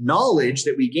 Any knowledge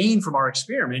that we gain from our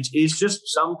experiment is just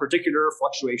some particular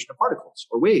fluctuation of particles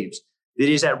or waves that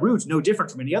is at root no different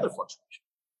from any other fluctuation.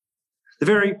 The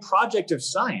very project of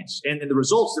science and the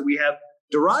results that we have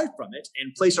derive from it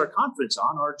and place our confidence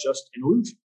on are just an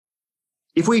illusion.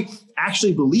 If we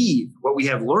actually believe what we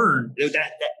have learned,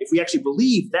 that if we actually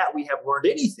believe that we have learned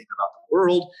anything about the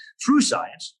world through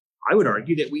science, I would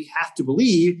argue that we have to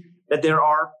believe that there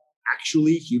are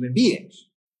actually human beings,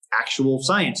 actual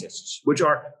scientists, which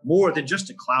are more than just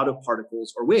a cloud of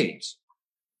particles or waves.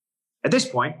 At this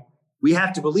point, we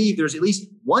have to believe there's at least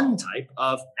one type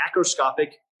of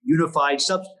macroscopic unified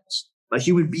substance, a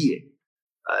human being.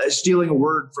 Stealing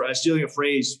a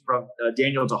phrase from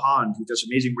Daniel Dehaan, who does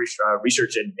amazing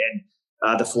research in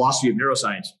the philosophy of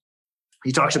neuroscience.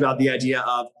 He talks about the idea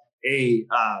of a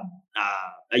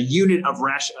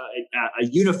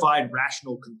unified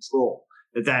rational control.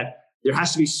 That there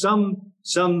has to be some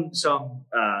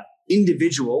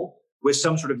individual with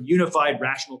some sort of unified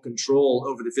rational control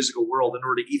over the physical world in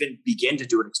order to even begin to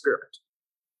do an experiment.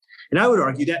 And I would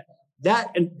argue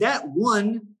that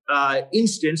one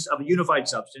instance of a unified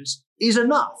substance is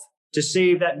enough to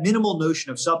save that minimal notion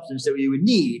of substance that we would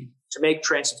need to make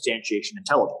transubstantiation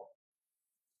intelligible.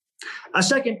 A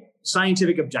second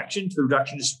scientific objection to the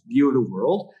reductionist view of the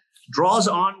world draws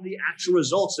on the actual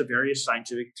results of various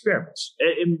scientific experiments.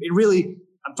 And really,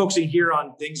 I'm focusing here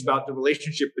on things about the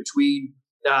relationship between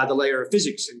the layer of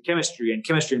physics and chemistry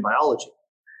and biology.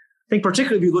 I think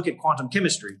particularly if you look at quantum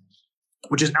chemistry,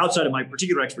 which is outside of my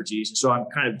particular expertise, and so I'm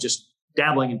kind of just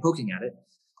dabbling and poking at it.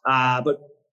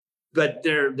 But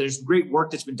there's great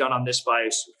work that's been done on this by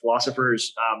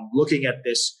philosophers looking at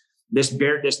this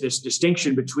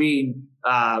distinction between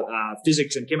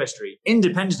physics and chemistry,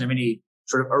 independent of any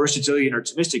sort of Aristotelian or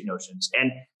Thomistic notions,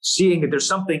 and seeing that there's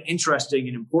something interesting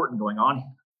and important going on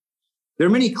here. There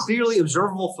are many clearly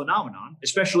observable phenomena,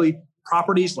 especially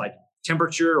properties like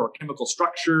temperature or chemical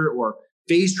structure or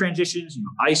phase transitions,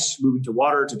 ice moving to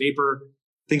water to vapor,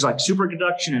 things like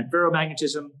superconduction and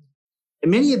ferromagnetism.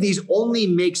 And many of these only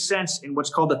make sense in what's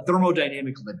called the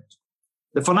thermodynamic limit.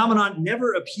 The phenomena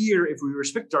never appear if we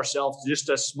restrict ourselves to just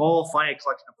a small finite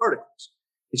collection of particles.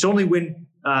 It's only when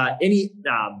any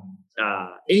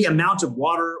amount of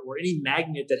water or any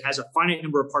magnet that has a finite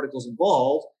number of particles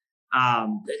involved,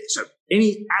 so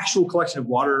any actual collection of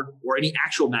water or any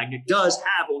actual magnet does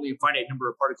have only a finite number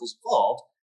of particles involved.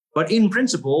 But in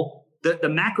principle, the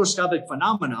macroscopic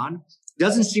phenomenon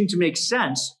doesn't seem to make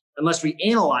sense unless we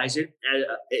analyze it,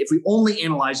 if we only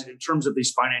analyze it in terms of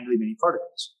these finitely many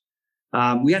particles.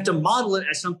 We have to model it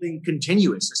as something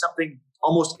continuous, as something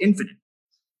almost infinite.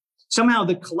 Somehow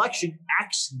the collection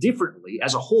acts differently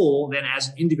as a whole than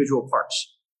as individual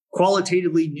parts,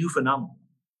 qualitatively new phenomena.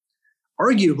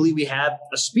 Arguably, we have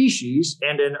a species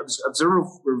and an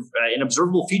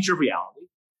observable feature of reality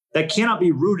that cannot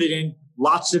be rooted in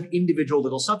lots of individual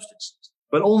little substances,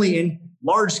 but only in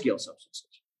large-scale substances.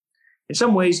 In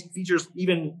some ways, features,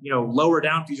 even lower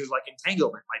down features like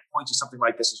entanglement might point to something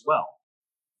like this as well.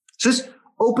 So this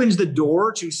opens the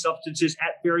door to substances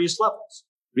at various levels,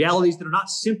 realities that are not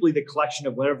simply the collection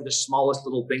of whatever the smallest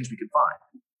little things we can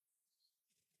find.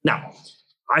 Now,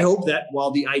 I hope that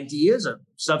while the ideas of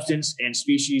substance and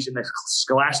species in the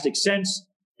scholastic sense,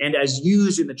 and as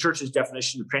used in the Church's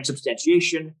definition of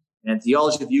transubstantiation and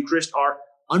theology of the Eucharist, are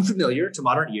unfamiliar to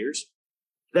modern ears,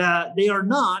 that they are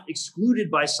not excluded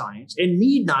by science and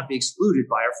need not be excluded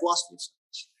by our philosophy of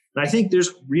science. And I think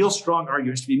there's real strong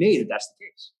arguments to be made that that's the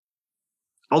case.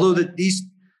 Although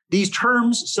these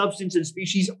terms, substance and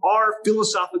species, are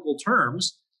philosophical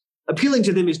terms, appealing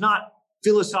to them is not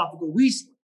philosophical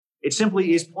reasoning. It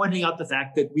simply is pointing out the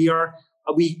fact that we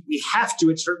have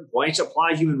to, at certain points,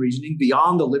 apply human reasoning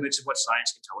beyond the limits of what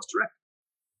science can tell us directly.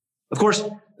 Of course,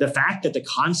 the fact that the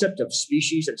concept of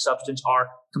species and substance are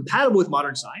compatible with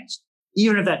modern science,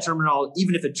 even if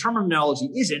the terminology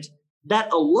isn't,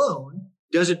 that alone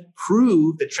doesn't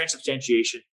prove that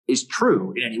transubstantiation is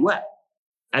true in any way.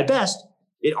 At best,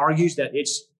 it argues that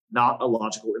it's not a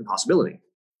logical impossibility.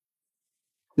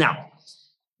 Now,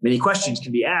 many questions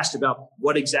can be asked about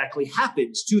what exactly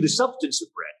happens to the substance of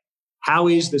bread. How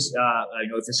is this,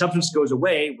 if the substance goes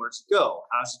away, where does it go?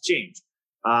 How does it change?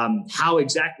 How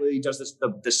exactly does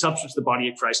the substance of the body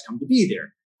of Christ come to be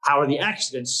there? How are the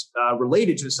accidents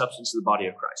related to the substance of the body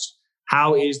of Christ?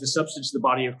 How is the substance of the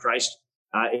body of Christ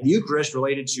in the Eucharist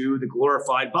related to the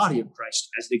glorified body of Christ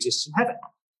as it exists in heaven?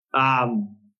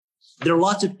 There are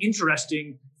lots of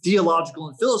interesting theological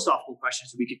and philosophical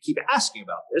questions that we could keep asking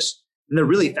about this, and they're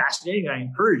really fascinating. I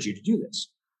encourage you to do this.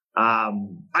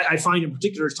 I find in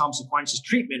particular Thomas Aquinas'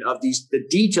 treatment of the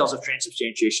details of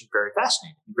transubstantiation very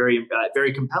fascinating,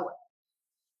 very compelling.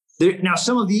 Now,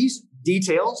 some of these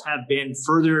details have been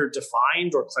further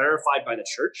defined or clarified by the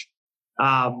Church.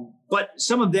 But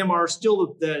some of them are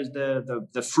still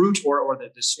the fruit or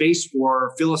the space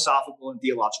for philosophical and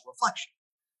theological reflection.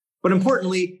 But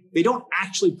importantly, they don't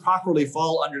actually properly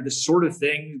fall under the sort of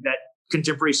thing that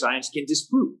contemporary science can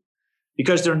disprove,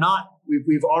 because they're not.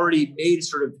 We've already made a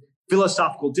sort of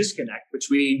philosophical disconnect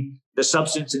between the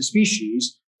substance and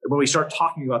species when we start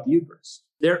talking about the Eucharist.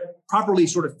 They're properly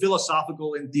sort of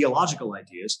philosophical and theological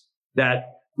ideas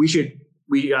that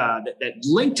that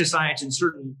link to science in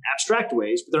certain abstract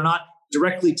ways, but they're not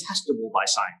directly testable by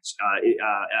science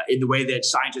in the way that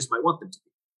scientists might want them to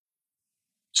be.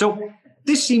 So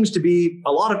this seems to be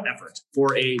a lot of effort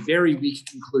for a very weak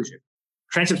conclusion.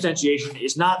 Transubstantiation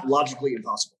is not logically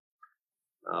impossible.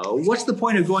 What's the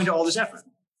point of going to all this effort?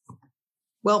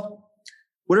 Well,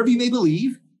 whatever you may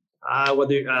believe,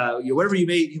 whatever you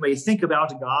may think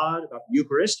about God, about the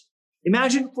Eucharist,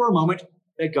 imagine for a moment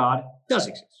that God does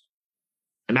exist.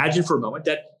 Imagine for a moment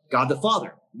that God the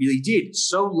Father really did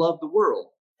so love the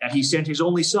world that he sent his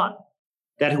only Son,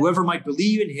 that whoever might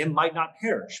believe in him might not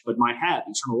perish, but might have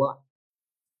eternal life.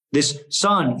 This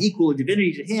Son, equal in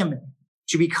divinity to him,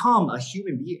 to become a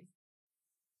human being.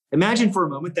 Imagine for a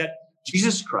moment that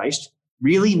Jesus Christ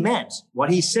really meant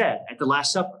what he said at the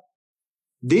Last Supper.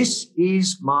 This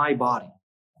is my body,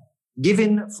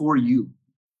 given for you.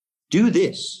 Do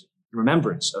this in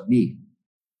remembrance of me.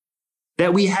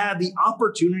 That we have the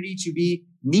opportunity to be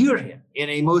near him in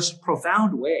a most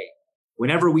profound way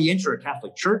whenever we enter a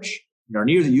Catholic church and are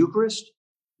near the Eucharist,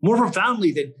 more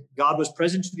profoundly than God was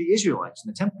present to the Israelites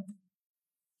in the temple.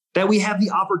 That we have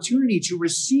the opportunity to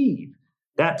receive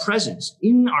that presence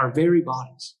in our very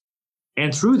bodies,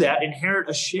 and through that inherit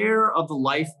a share of the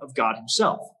life of God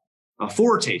himself, a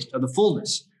foretaste of the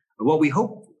fullness of what we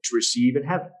hope to receive in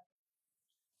heaven.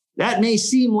 That may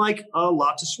seem like a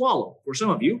lot to swallow for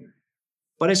some of you,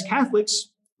 but as Catholics,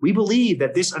 we believe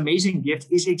that this amazing gift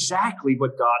is exactly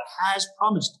what God has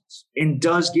promised us and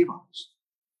does give us.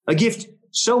 A gift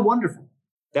so wonderful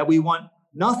that we want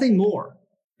nothing more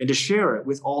than to share it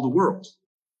with all the world.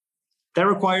 That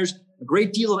requires a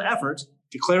great deal of effort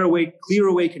to clear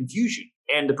away confusion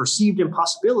and the perceived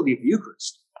impossibility of the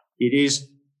Eucharist. It is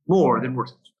more than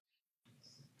worth it.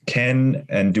 Can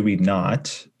and do we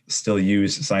not still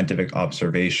use scientific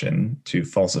observation to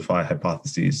falsify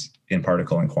hypotheses in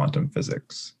particle and quantum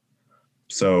physics?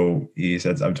 So he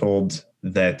says, I'm told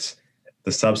that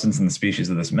the substance and the species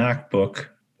of this MacBook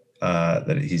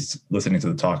that he's listening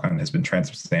to the talk on has been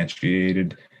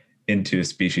transubstantiated into a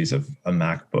species of a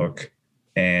MacBook,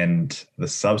 and the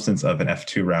substance of an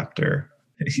F2 Raptor.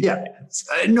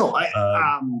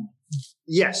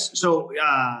 Yes. So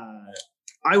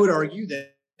I would argue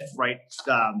that, right,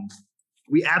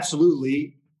 we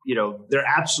absolutely, there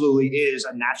absolutely is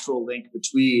a natural link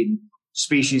between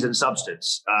species and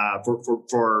substance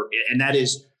and that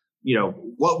is,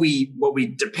 what we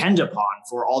depend upon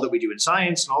for all that we do in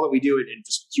science and all that we do in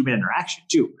just human interaction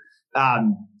too.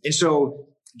 And so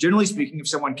generally speaking, if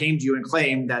someone came to you and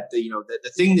claimed that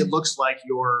the thing that looks like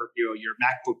your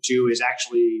MacBook 2 is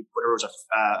actually whatever it was,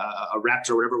 a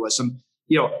Raptor, whatever it was,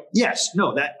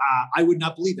 I would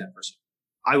not believe that person.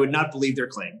 I would not believe their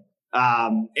claim.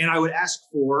 And I would ask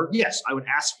for a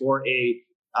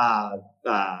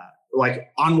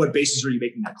on what basis are you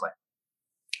making that claim?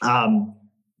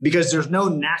 Because there's no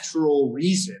natural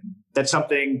reason that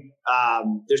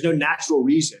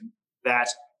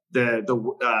the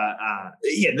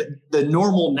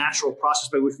normal natural process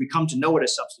by which we come to know what a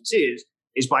substance is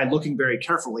by looking very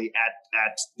carefully at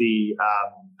the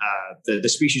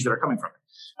species that are coming from it.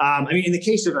 In the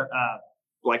case of a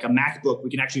MacBook, we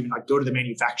can actually even go to the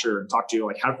manufacturer and talk to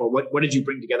what did you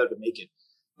bring together to make it?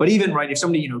 But even if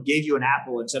somebody gave you an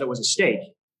apple and said it was a steak,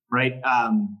 right?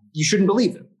 You shouldn't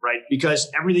believe them, right? Because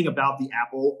everything about the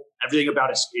apple, everything about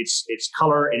its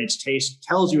color and its taste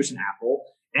tells you it's an apple.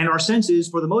 And our senses,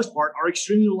 for the most part, are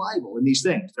extremely reliable in these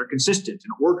things. They're consistent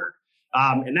and ordered.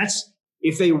 And that's,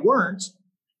 if they weren't,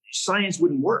 science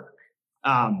wouldn't work.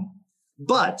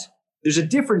 But there's a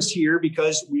difference here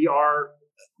because we are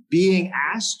being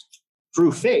asked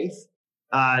through faith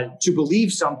to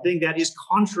believe something that is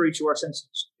contrary to our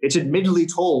senses. It's admittedly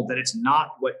told that it's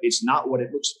not what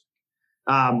it looks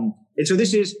like. And so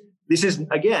this is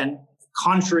again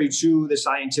contrary to the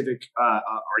scientific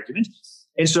argument.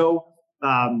 And so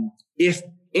if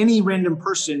any random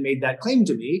person made that claim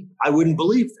to me, I wouldn't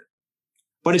believe them.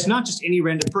 But it's not just any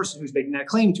random person who's making that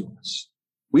claim to us.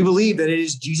 We believe that it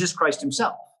is Jesus Christ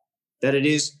himself, that it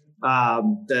is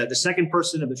the second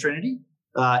person of the Trinity,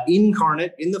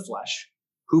 incarnate in the flesh,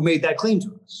 who made that claim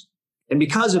to us. And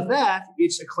because of that,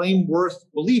 it's a claim worth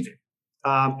believing,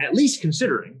 at least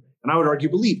considering, and I would argue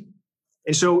believing.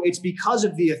 And so it's because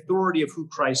of the authority of who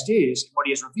Christ is and what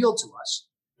he has revealed to us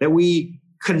that we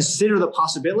consider the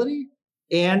possibility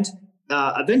and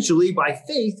eventually by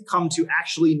faith come to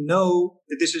actually know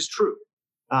that this is true.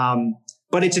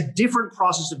 But it's a different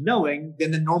process of knowing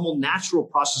than the normal natural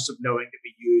process of knowing that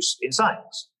we use in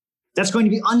science. That's going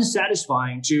to be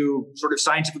unsatisfying to sort of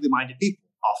scientifically minded people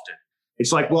often.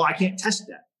 It's like, well, I can't test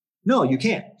that. No, you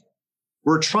can't.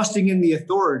 We're trusting in the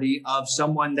authority of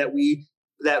someone that we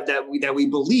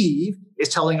believe is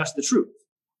telling us the truth.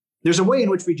 There's a way in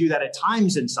which we do that at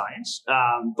times in science,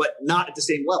 but not at the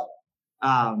same level.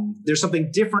 There's something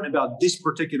different about this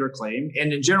particular claim,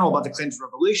 and in general about the claims of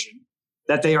revelation,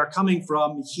 that they are coming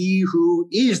from he who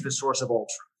is the source of all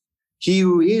truth, he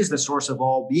who is the source of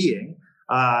all being,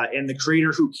 and the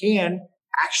creator who can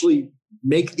actually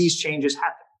make these changes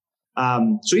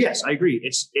happen. So yes, I agree.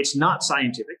 It's not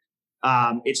scientific.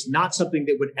 It's not something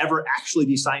that would ever actually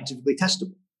be scientifically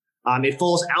testable. It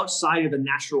falls outside of the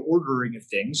natural ordering of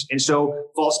things, and so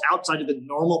falls outside of the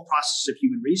normal process of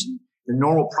human reason, the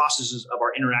normal processes of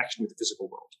our interaction with the physical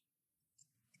world.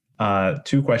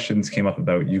 Two questions came up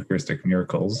about Eucharistic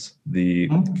miracles. The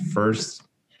first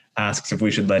asks if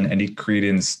we should lend any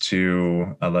credence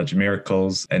to alleged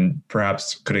miracles, and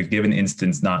perhaps could a given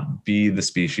instance not be the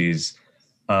species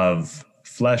of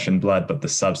flesh and blood, but the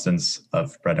substance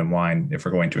of bread and wine, if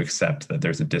we're going to accept that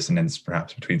there's a dissonance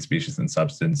perhaps between species and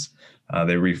substance.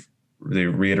 They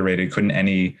reiterated, couldn't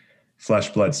any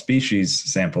flesh, blood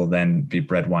species sample then be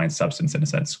bread, wine, substance in a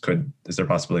sense? Is there a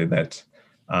possibility that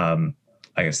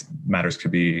I guess matters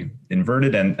could be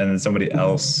inverted? And then somebody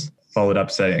else followed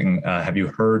up saying, have you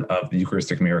heard of the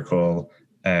Eucharistic miracle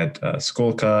at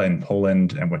Skolka in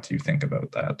Poland? And what do you think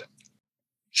about that?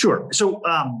 Sure. So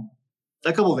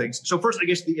a couple of things. So first, I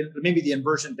guess maybe the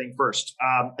inversion thing first.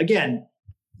 Again,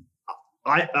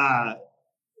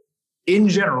 in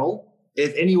general,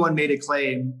 if anyone made a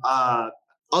claim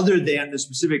other than the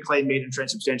specific claim made in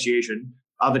transubstantiation,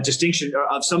 of a distinction or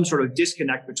of some sort of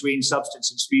disconnect between substance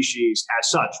and species as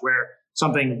such, where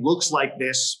something looks like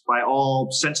this by all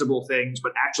sensible things,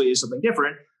 but actually is something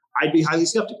different, I'd be highly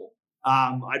skeptical.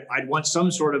 I'd want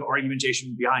some sort of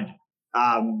argumentation behind it.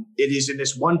 It is in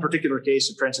this one particular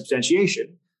case of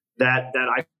transubstantiation that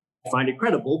I find it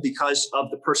credible because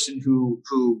of the person who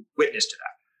witnessed to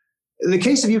that. The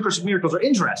case of Eucharistic miracles are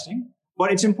interesting,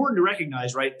 but it's important to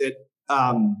recognize, right, that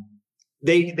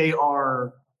they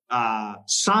are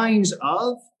signs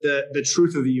of the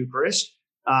truth of the Eucharist,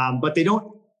 but they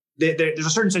don't. There's a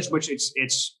certain sense in which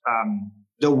it's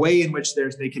the way in which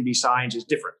they can be signs is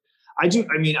different. I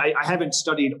haven't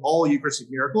studied all Eucharistic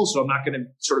miracles, so I'm not going to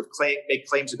sort of make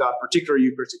claims about particular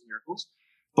Eucharistic miracles.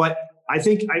 But I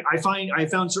think I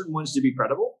found certain ones to be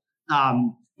credible.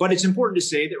 But it's important to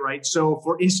say that, right? So,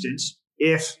 for instance,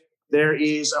 if there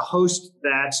is a host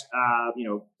that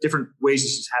different ways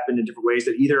this has happened in different ways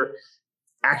that either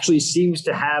actually seems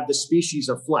to have the species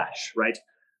of flesh, right?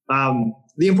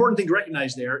 The important thing to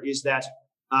recognize there is that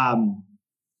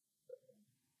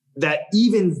that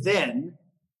even then,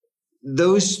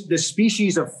 the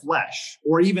species of flesh,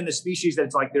 or even the species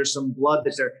that's like there's some blood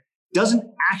that's there, doesn't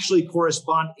actually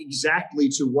correspond exactly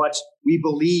to what we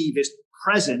believe is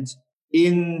present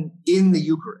in the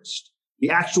Eucharist. The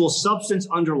actual substance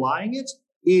underlying it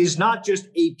is not just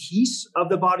a piece of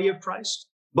the body of Christ,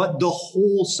 but the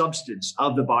whole substance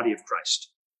of the body of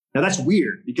Christ. Now that's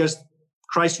weird because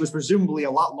Christ was presumably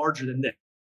a lot larger than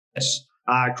this.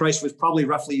 Christ was probably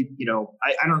roughly,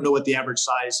 I don't know what the average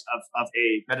size of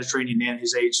a Mediterranean man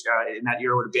his age in that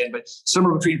era would have been, but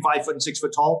somewhere between 5 foot and 6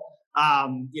 foot tall. A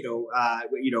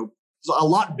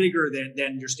lot bigger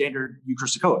than your standard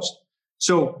Eucharistic host.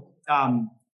 So,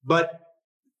 but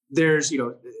there's,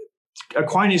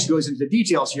 Aquinas goes into the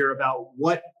details here about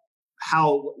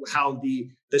how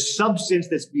the substance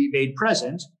that's being made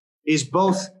present is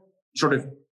both sort of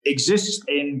exists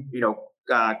in,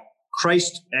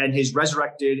 Christ and his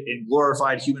resurrected and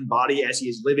glorified human body as he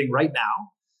is living right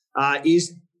now,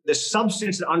 is the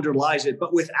substance that underlies it,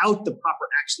 but without the proper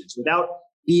accidents, without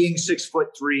being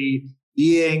 6'3",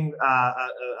 being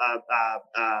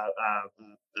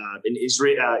an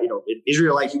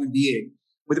Israelite human being,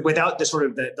 without the sort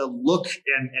of the look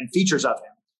and features of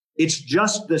him. It's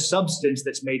just the substance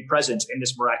that's made present in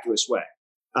this miraculous way.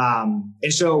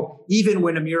 And so even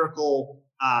when a miracle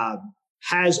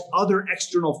has other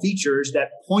external features that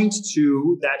point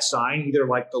to that sign, either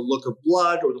like the look of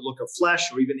blood or the look of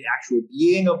flesh, or even the actual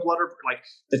being of blood, or like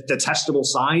the testable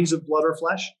signs of blood or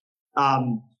flesh,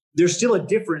 there's still a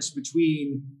difference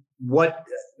between what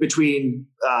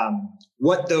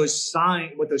those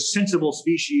sensible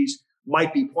species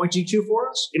might be pointing to for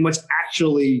us and what's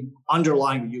actually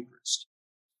underlying the Eucharist.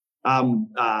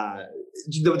 The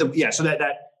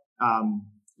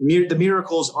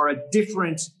miracles are a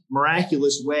different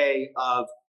miraculous way of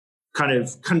kind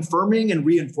of confirming and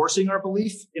reinforcing our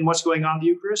belief in what's going on in the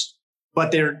Eucharist,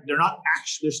 but they're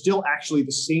still actually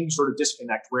the same sort of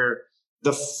disconnect where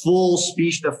the full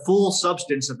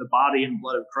substance of the body and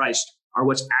blood of Christ are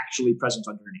what's actually present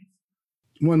underneath.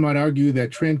 One might argue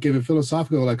that Trent gave a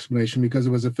philosophical explanation because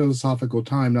it was a philosophical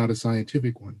time, not a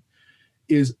scientific one.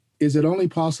 Is it only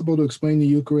possible to explain the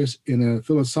Eucharist in a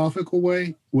philosophical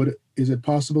way? Is it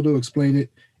possible to explain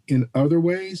it in other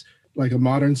ways, like a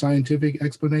modern scientific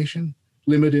explanation,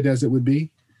 limited as it would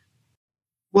be?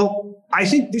 Well, I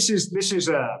think this is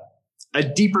a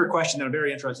deeper question that I'm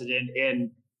very interested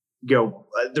in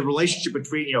the relationship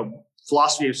between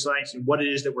philosophy of science and what it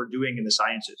is that we're doing in the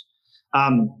sciences.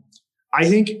 I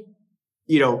think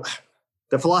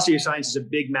the philosophy of science is a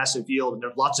big, massive field, and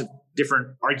there's lots of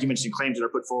different arguments and claims that are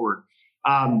put forward.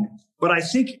 But I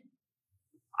think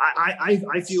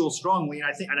I feel strongly, and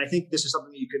I think this is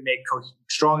something that you can make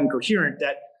strong and coherent,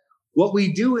 that what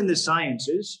we do in the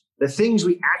sciences, the things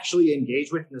we actually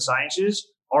engage with in the sciences,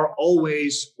 are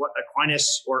always what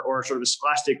Aquinas or sort of a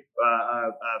scholastic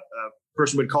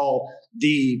person would call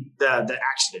the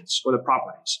accidents or the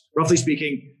properties. Roughly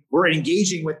speaking, we're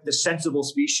engaging with the sensible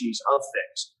species of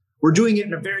things. We're doing it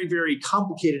in a very, very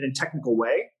complicated and technical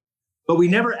way, but we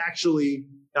never actually.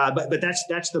 But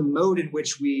that's the mode in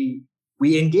which we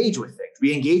engage with things.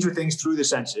 We engage with things through the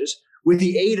senses with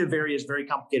the aid of various very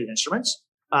complicated instruments.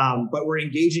 But we're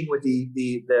engaging with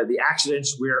the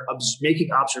accidents. We're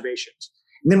making observations,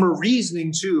 and then we're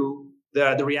reasoning to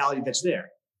the reality that's there.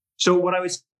 So what I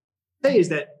would say is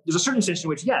that there's a certain sense in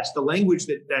which, yes, the language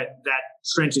that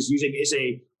Trent is using is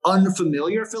a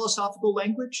unfamiliar philosophical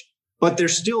language, but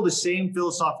there's still the same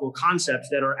philosophical concepts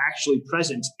that are actually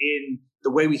present in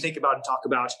the way we think about and talk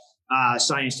about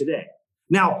science today.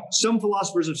 Now, some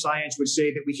philosophers of science would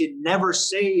say that we can never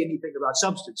say anything about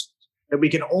substances, that we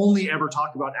can only ever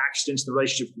talk about accidents, the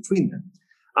relationships between them.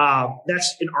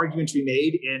 That's an argument to be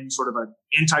made in sort of an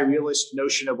anti-realist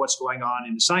notion of what's going on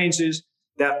in the sciences,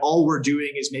 that all we're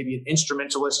doing is maybe an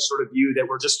instrumentalist sort of view, that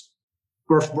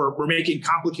we're making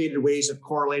complicated ways of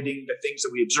correlating the things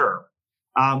that we observe.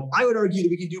 I would argue that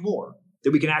we can do more,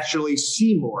 that we can actually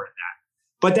see more in that.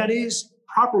 But that is,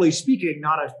 properly speaking,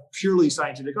 not a purely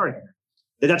scientific argument.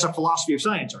 That's a philosophy of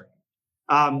science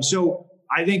argument. So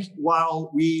I think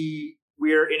while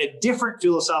we're in a different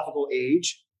philosophical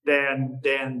age than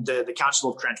the Council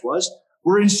of Trent was,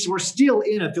 we're still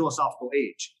in a philosophical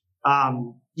age.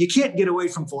 You can't get away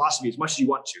from philosophy as much as you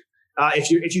want to.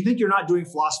 If you think you're not doing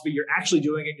philosophy, you're actually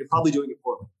doing it. You're probably doing it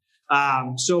poorly.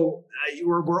 So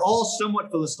we're all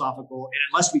somewhat philosophical, and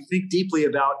unless we think deeply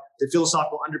about the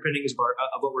philosophical underpinnings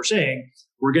of what we're saying,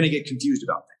 we're going to get confused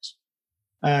about things.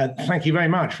 Thank you very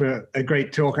much for a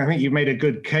great talk. I think you've made a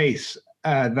good case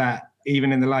that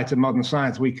even in the light of modern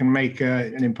science, we can make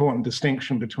an important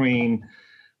distinction between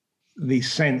the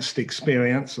sensed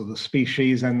experience of the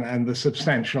species and the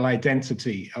substantial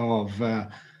identity of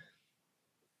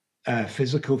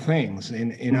physical things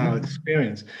in our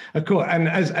experience. Of course, and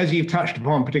as you've touched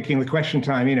upon, particularly in the question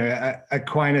time,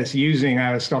 Aquinas, using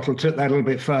Aristotle, took that a little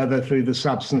bit further through the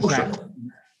substance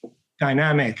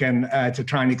dynamic and to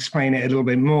try and explain it a little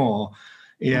bit more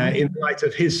in light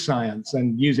of his science,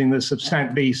 and using the sort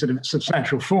of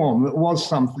substantial form that was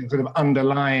something sort of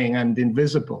underlying and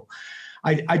invisible.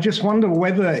 I just wonder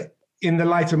whether, in the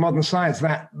light of modern science,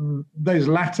 that those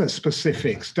latter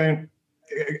specifics don't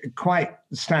quite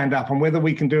stand up, and whether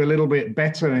we can do a little bit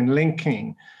better in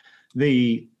linking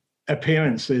the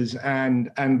appearances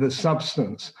and the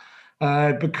substance,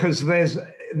 because there's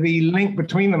the link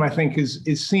between them, I think,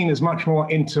 is seen as much more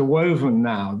interwoven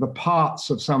now. The parts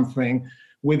of something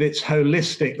with its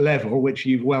holistic level, which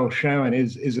you've well shown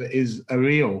is a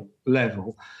real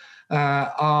level,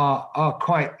 are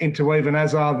quite interwoven,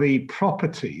 as are the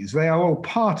properties. They are all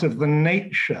part of the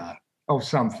nature of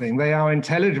something. They are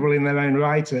intelligible in their own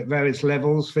right at various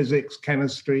levels: physics,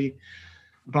 chemistry,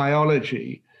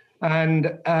 biology,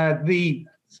 and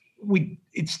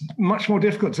it's much more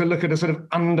difficult to look at a sort of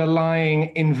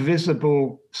underlying,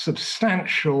 invisible,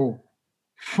 substantial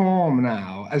form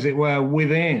now, as it were,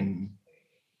 within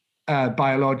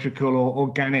biological or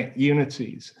organic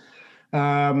unities.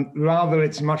 Rather,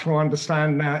 it's much more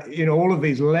understand now, all of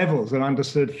these levels are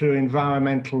understood through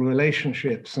environmental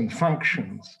relationships and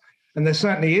functions. And there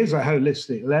certainly is a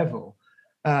holistic level.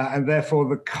 And therefore,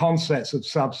 the concepts of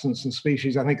substance and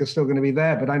species, I think, are still going to be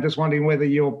there. But I'm just wondering whether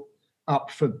you're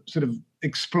up for sort of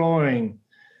exploring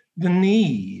the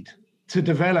need to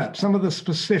develop some of the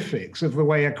specifics of the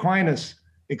way Aquinas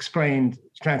explained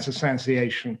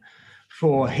transubstantiation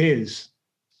for his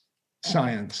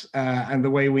science and the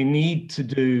way we need to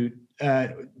do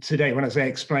today. When I say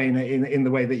explain in the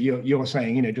way that you're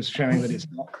saying, just showing that it's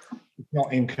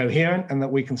not incoherent and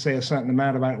that we can say a certain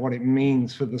amount about what it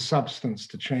means for the substance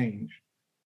to change.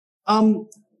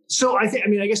 So I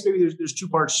guess maybe there's two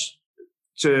parts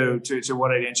to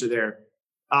what I'd answer there.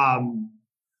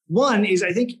 One is,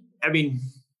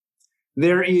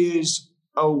 there is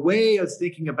a way of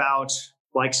thinking about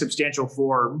like substantial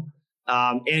form,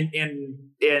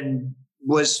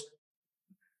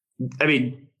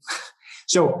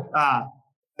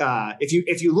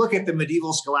 if you look at the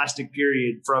medieval scholastic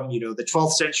period from the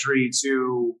 12th century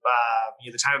to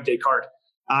the time of Descartes,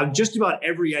 just about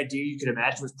every idea you could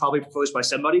imagine was probably proposed by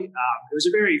somebody. It was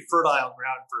a very fertile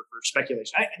ground for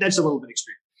speculation. That's a little bit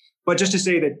extreme, but just to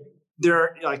say that there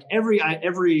are like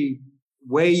every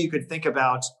way you could think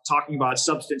about talking about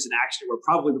substance and action were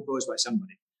probably proposed by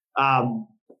somebody. But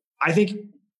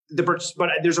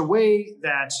there's a way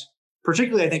that,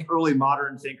 particularly I think early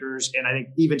modern thinkers, and I think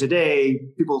even today,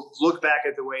 people look back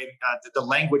at the way the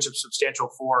language of substantial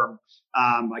form,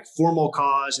 like formal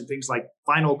cause and things like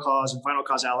final cause and final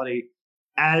causality,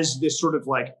 as this sort of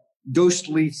like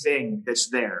ghostly thing that's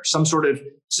there, some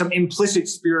implicit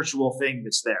spiritual thing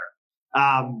that's there.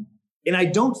 And I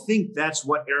don't think that's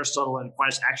what Aristotle and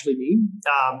Aquinas actually mean.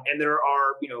 And there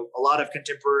are, a lot of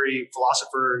contemporary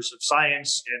philosophers of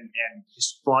science and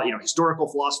historical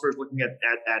philosophers looking at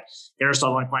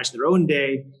Aristotle and Aquinas in their own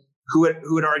day, who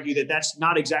would argue that that's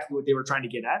not exactly what they were trying to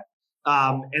get at.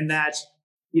 And that,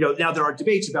 now there are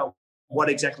debates about what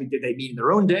exactly did they mean in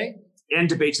their own day, and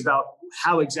debates about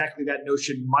how exactly that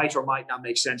notion might or might not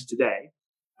make sense today.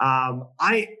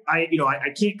 I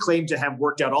can't claim to have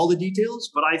worked out all the details,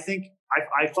 but I think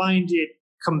I find it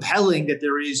compelling that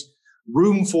there is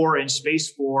room for and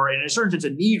space for, and in a certain sense, a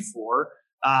need for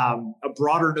a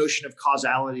broader notion of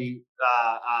causality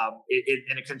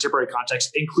in a contemporary context,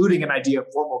 including an idea of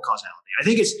formal causality. I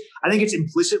think it's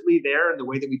implicitly there in the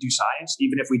way that we do science,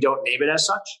 even if we don't name it as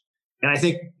such. And I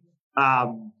think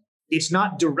it's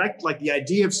not direct, like the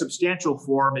idea of substantial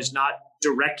form is not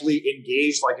directly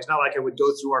engaged. Like, it's not like I would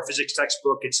go through our physics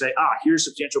textbook and say, here's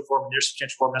substantial form and there's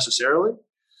substantial form necessarily.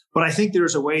 But I think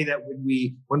there's a way that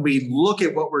when we look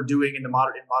at what we're doing in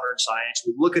modern science,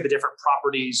 we look at the different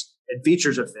properties and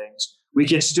features of things, we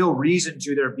can still reason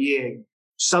to there being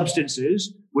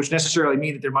substances, which necessarily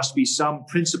mean that there must be some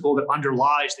principle that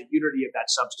underlies the unity of that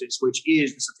substance, which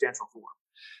is the substantial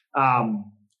form.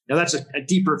 Now that's a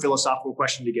deeper philosophical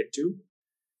question to get to.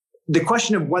 The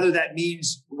question of whether that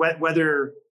means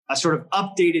whether a sort of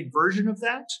updated version of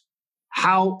that,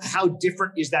 how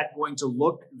different is that going to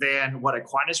look than what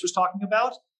Aquinas was talking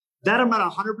about? That I'm not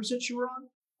 100% sure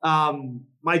on.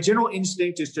 My general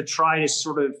instinct is to try to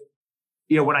sort of,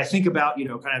 when I think about,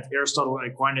 kind of Aristotle and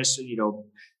Aquinas and,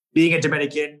 being a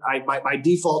Dominican, my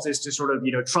default is to sort of,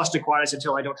 trust Aquinas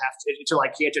until I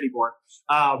can't anymore.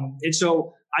 And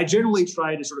so I generally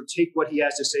try to sort of take what he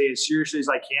has to say as seriously as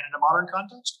I can in a modern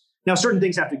context. Now, certain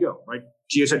things have to go, right?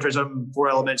 Geocentrism, four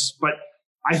elements. But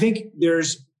I think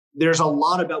there's a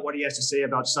lot about what he has to say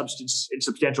about substance and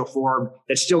substantial form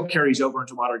that still carries over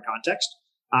into modern context.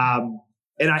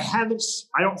 And I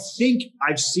don't think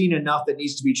I've seen enough that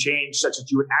needs to be changed such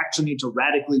that you would actually need to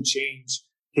radically change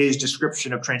his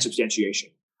description of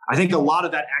transubstantiation. I think a lot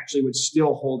of that actually would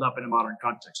still hold up in a modern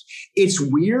context. It's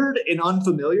weird and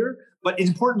unfamiliar, but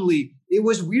importantly, it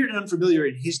was weird and unfamiliar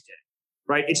in his day,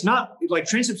 right? It's not like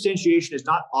transubstantiation is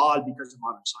not odd because of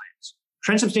modern science.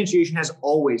 Transubstantiation has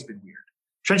always been weird.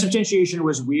 Transubstantiation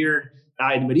was weird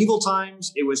in medieval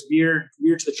times. It was weird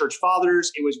to the church fathers.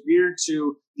 It was weird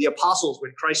to the apostles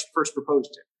when Christ first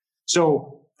proposed it.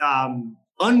 So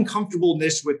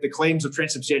uncomfortableness with the claims of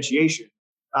transubstantiation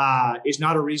is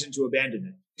not a reason to abandon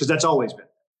it, because that's always been.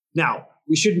 Now,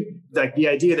 we shouldn't, like the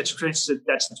idea that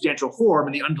substantial form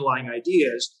and the underlying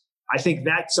ideas, I think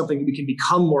that's something we can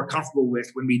become more comfortable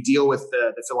with when we deal with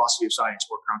the philosophy of science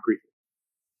more concretely.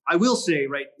 I will say,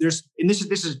 right, this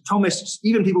is Thomists,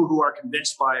 even people who are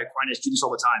convinced by Aquinas do this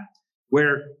all the time,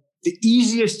 where the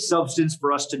easiest substance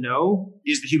for us to know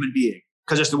is the human being,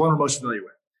 because it's the one we're most familiar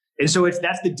with. And so if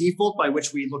that's the default by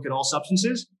which we look at all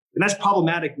substances, and that's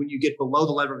problematic when you get below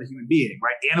the level of the human being,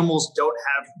 right? Animals don't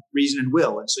have reason and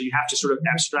will, and so you have to sort of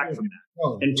abstract from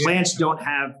that. And plants don't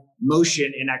have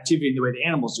motion and activity in the way the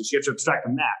animals do, so you have to abstract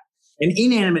from that. And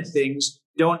inanimate things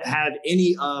don't have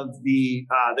any of the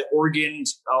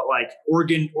organs,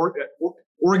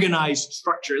 organized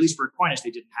structure. At least for Aquinas,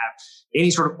 they didn't have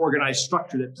any sort of organized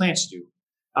structure that plants do.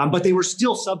 But they were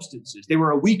still substances. They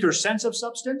were a weaker sense of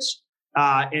substance.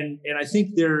 And I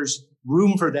think there's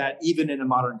room for that even in a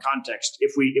modern context.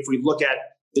 If we look at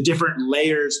the different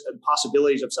layers and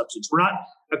possibilities of substance, we're not,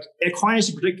 Aquinas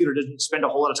in particular doesn't spend a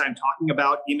whole lot of time talking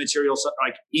about immaterial,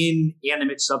 like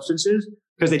inanimate substances,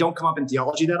 because they don't come up in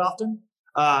theology that often.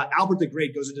 Albert the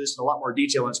Great goes into this in a lot more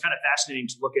detail, and it's kind of fascinating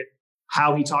to look at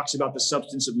how he talks about the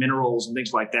substance of minerals and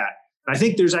things like that. And I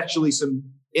think there's actually some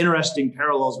interesting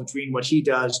parallels between what he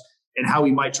does and how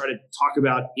we might try to talk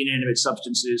about inanimate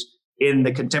substances in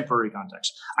the contemporary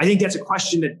context. I think that's a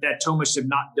question that Thomists have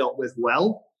not dealt with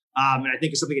well. And I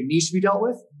think it's something that needs to be dealt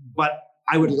with, but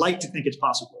I would like to think it's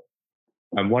possible.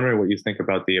 I'm wondering what you think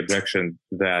about the objection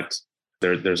that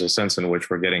there's a sense in which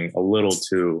we're getting a little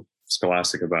too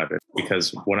scholastic about it.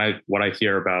 Because when I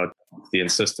hear about the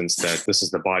insistence that this is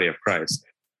the body of Christ,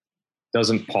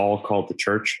 doesn't Paul call the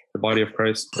church the body of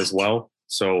Christ as well?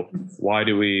 So why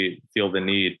do we feel the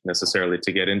need necessarily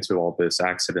to get into all this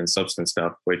accident substance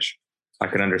stuff, which I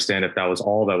can understand if that was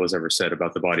all that was ever said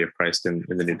about the body of Christ in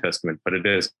the New Testament, but it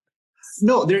is.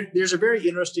 No, there's a very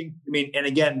interesting, and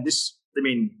again, there's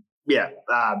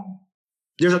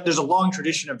a long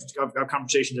tradition of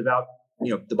conversations about,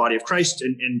 the body of Christ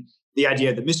and the idea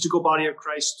of the mystical body of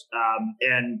Christ,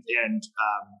 and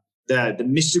the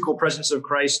mystical presence of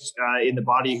Christ in the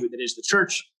body that is the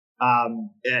church,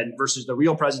 and versus the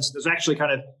real presence. There's actually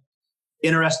kind of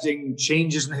interesting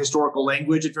changes in the historical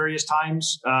language at various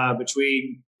times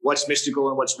between what's mystical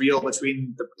and what's real,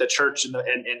 between the church and the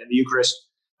Eucharist.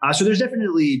 So there's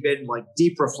definitely been like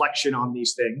deep reflection on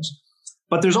these things,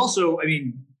 but there's also,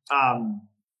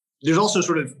 there's also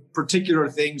sort of particular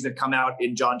things that come out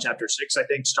in John chapter 6, I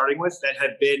think, starting with, that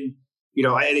have been,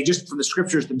 I think just from the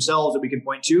scriptures themselves that we can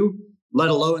point to, let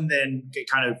alone then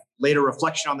kind of later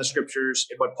reflection on the scriptures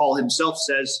and what Paul himself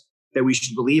says that we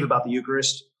should believe about the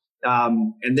Eucharist.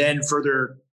 And then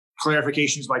further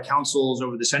clarifications by councils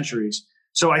over the centuries.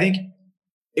 So I think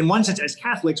in one sense, as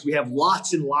Catholics, we have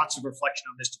lots and lots of reflection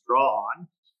on this to draw on.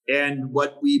 And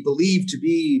what we believe to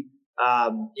be,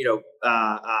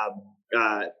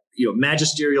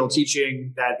 magisterial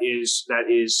teaching that is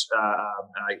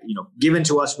given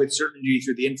to us with certainty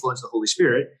through the influence of the Holy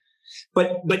Spirit.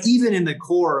 But even in the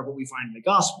core of what we find in the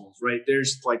Gospels, right,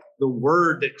 there's like the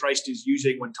word that Christ is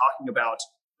using when talking about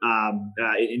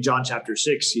in John chapter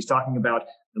 6, he's talking about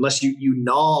unless you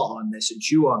gnaw on this and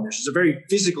chew on this. There's a very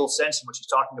physical sense in which he's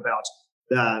talking about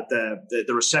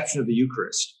the reception of the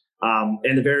Eucharist,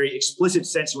 and the very explicit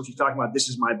sense in which he's talking about this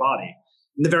is my body.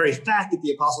 And the very fact that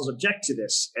the apostles object to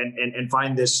this and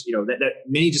find this, that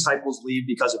many disciples leave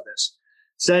because of this,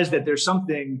 says that there's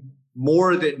something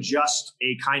more than just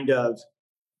a kind of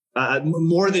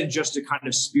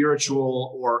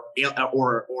spiritual or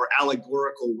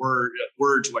allegorical word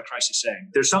to what Christ is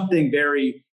saying. There's something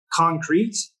very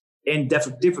concrete and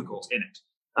difficult in it.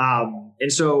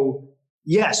 And so,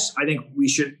 yes, I think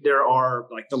there are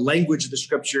like the language of the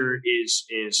scripture is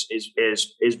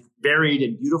varied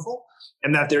and beautiful,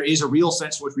 and that there is a real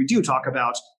sense in which we do talk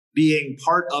about being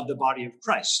part of the body of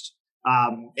Christ.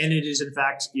 And it is in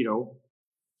fact,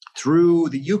 through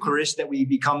the Eucharist that we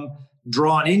become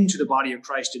drawn into the body of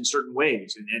Christ in certain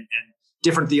ways. And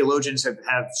different theologians have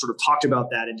sort of talked about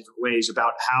that in different ways,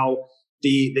 about how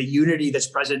the unity that's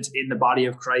present in the body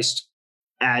of Christ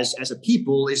as a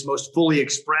people is most fully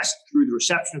expressed through the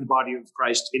reception of the body of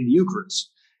Christ in the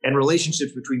Eucharist and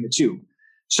relationships between the two.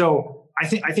 So I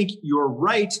think you're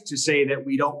right to say that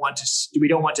we don't want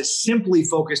to simply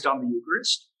focus on the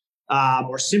Eucharist,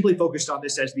 or simply focused on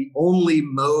this as the only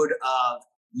mode of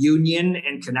union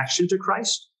and connection to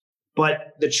Christ.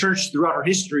 But the church throughout her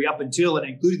history, up until and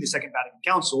including the Second Vatican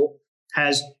Council,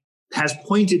 has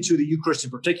pointed to the Eucharist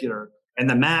in particular and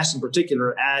the Mass in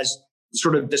particular as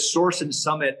sort of the source and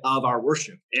summit of our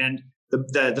worship, and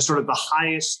the sort of the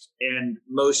highest and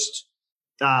most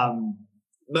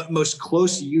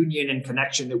close union and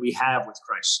connection that we have with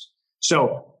Christ.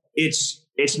 So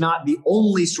it's not the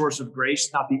only source of grace,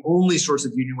 not the only source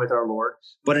of union with our Lord,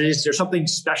 but there's something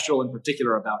special and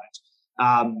particular about it.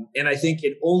 And I think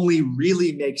it only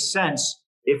really makes sense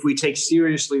if we take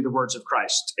seriously the words of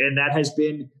Christ. And that has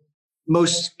been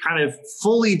most kind of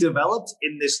fully developed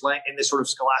in this sort of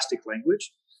scholastic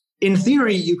language. In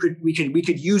theory, we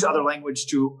could use other language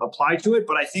to apply to it,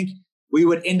 but I think we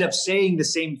would end up saying the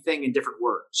same thing in different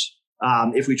words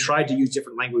if we tried to use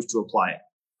different language to apply it.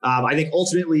 I think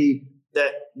ultimately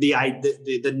that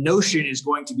the notion is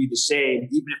going to be the same,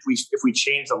 even if we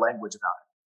change the language about it.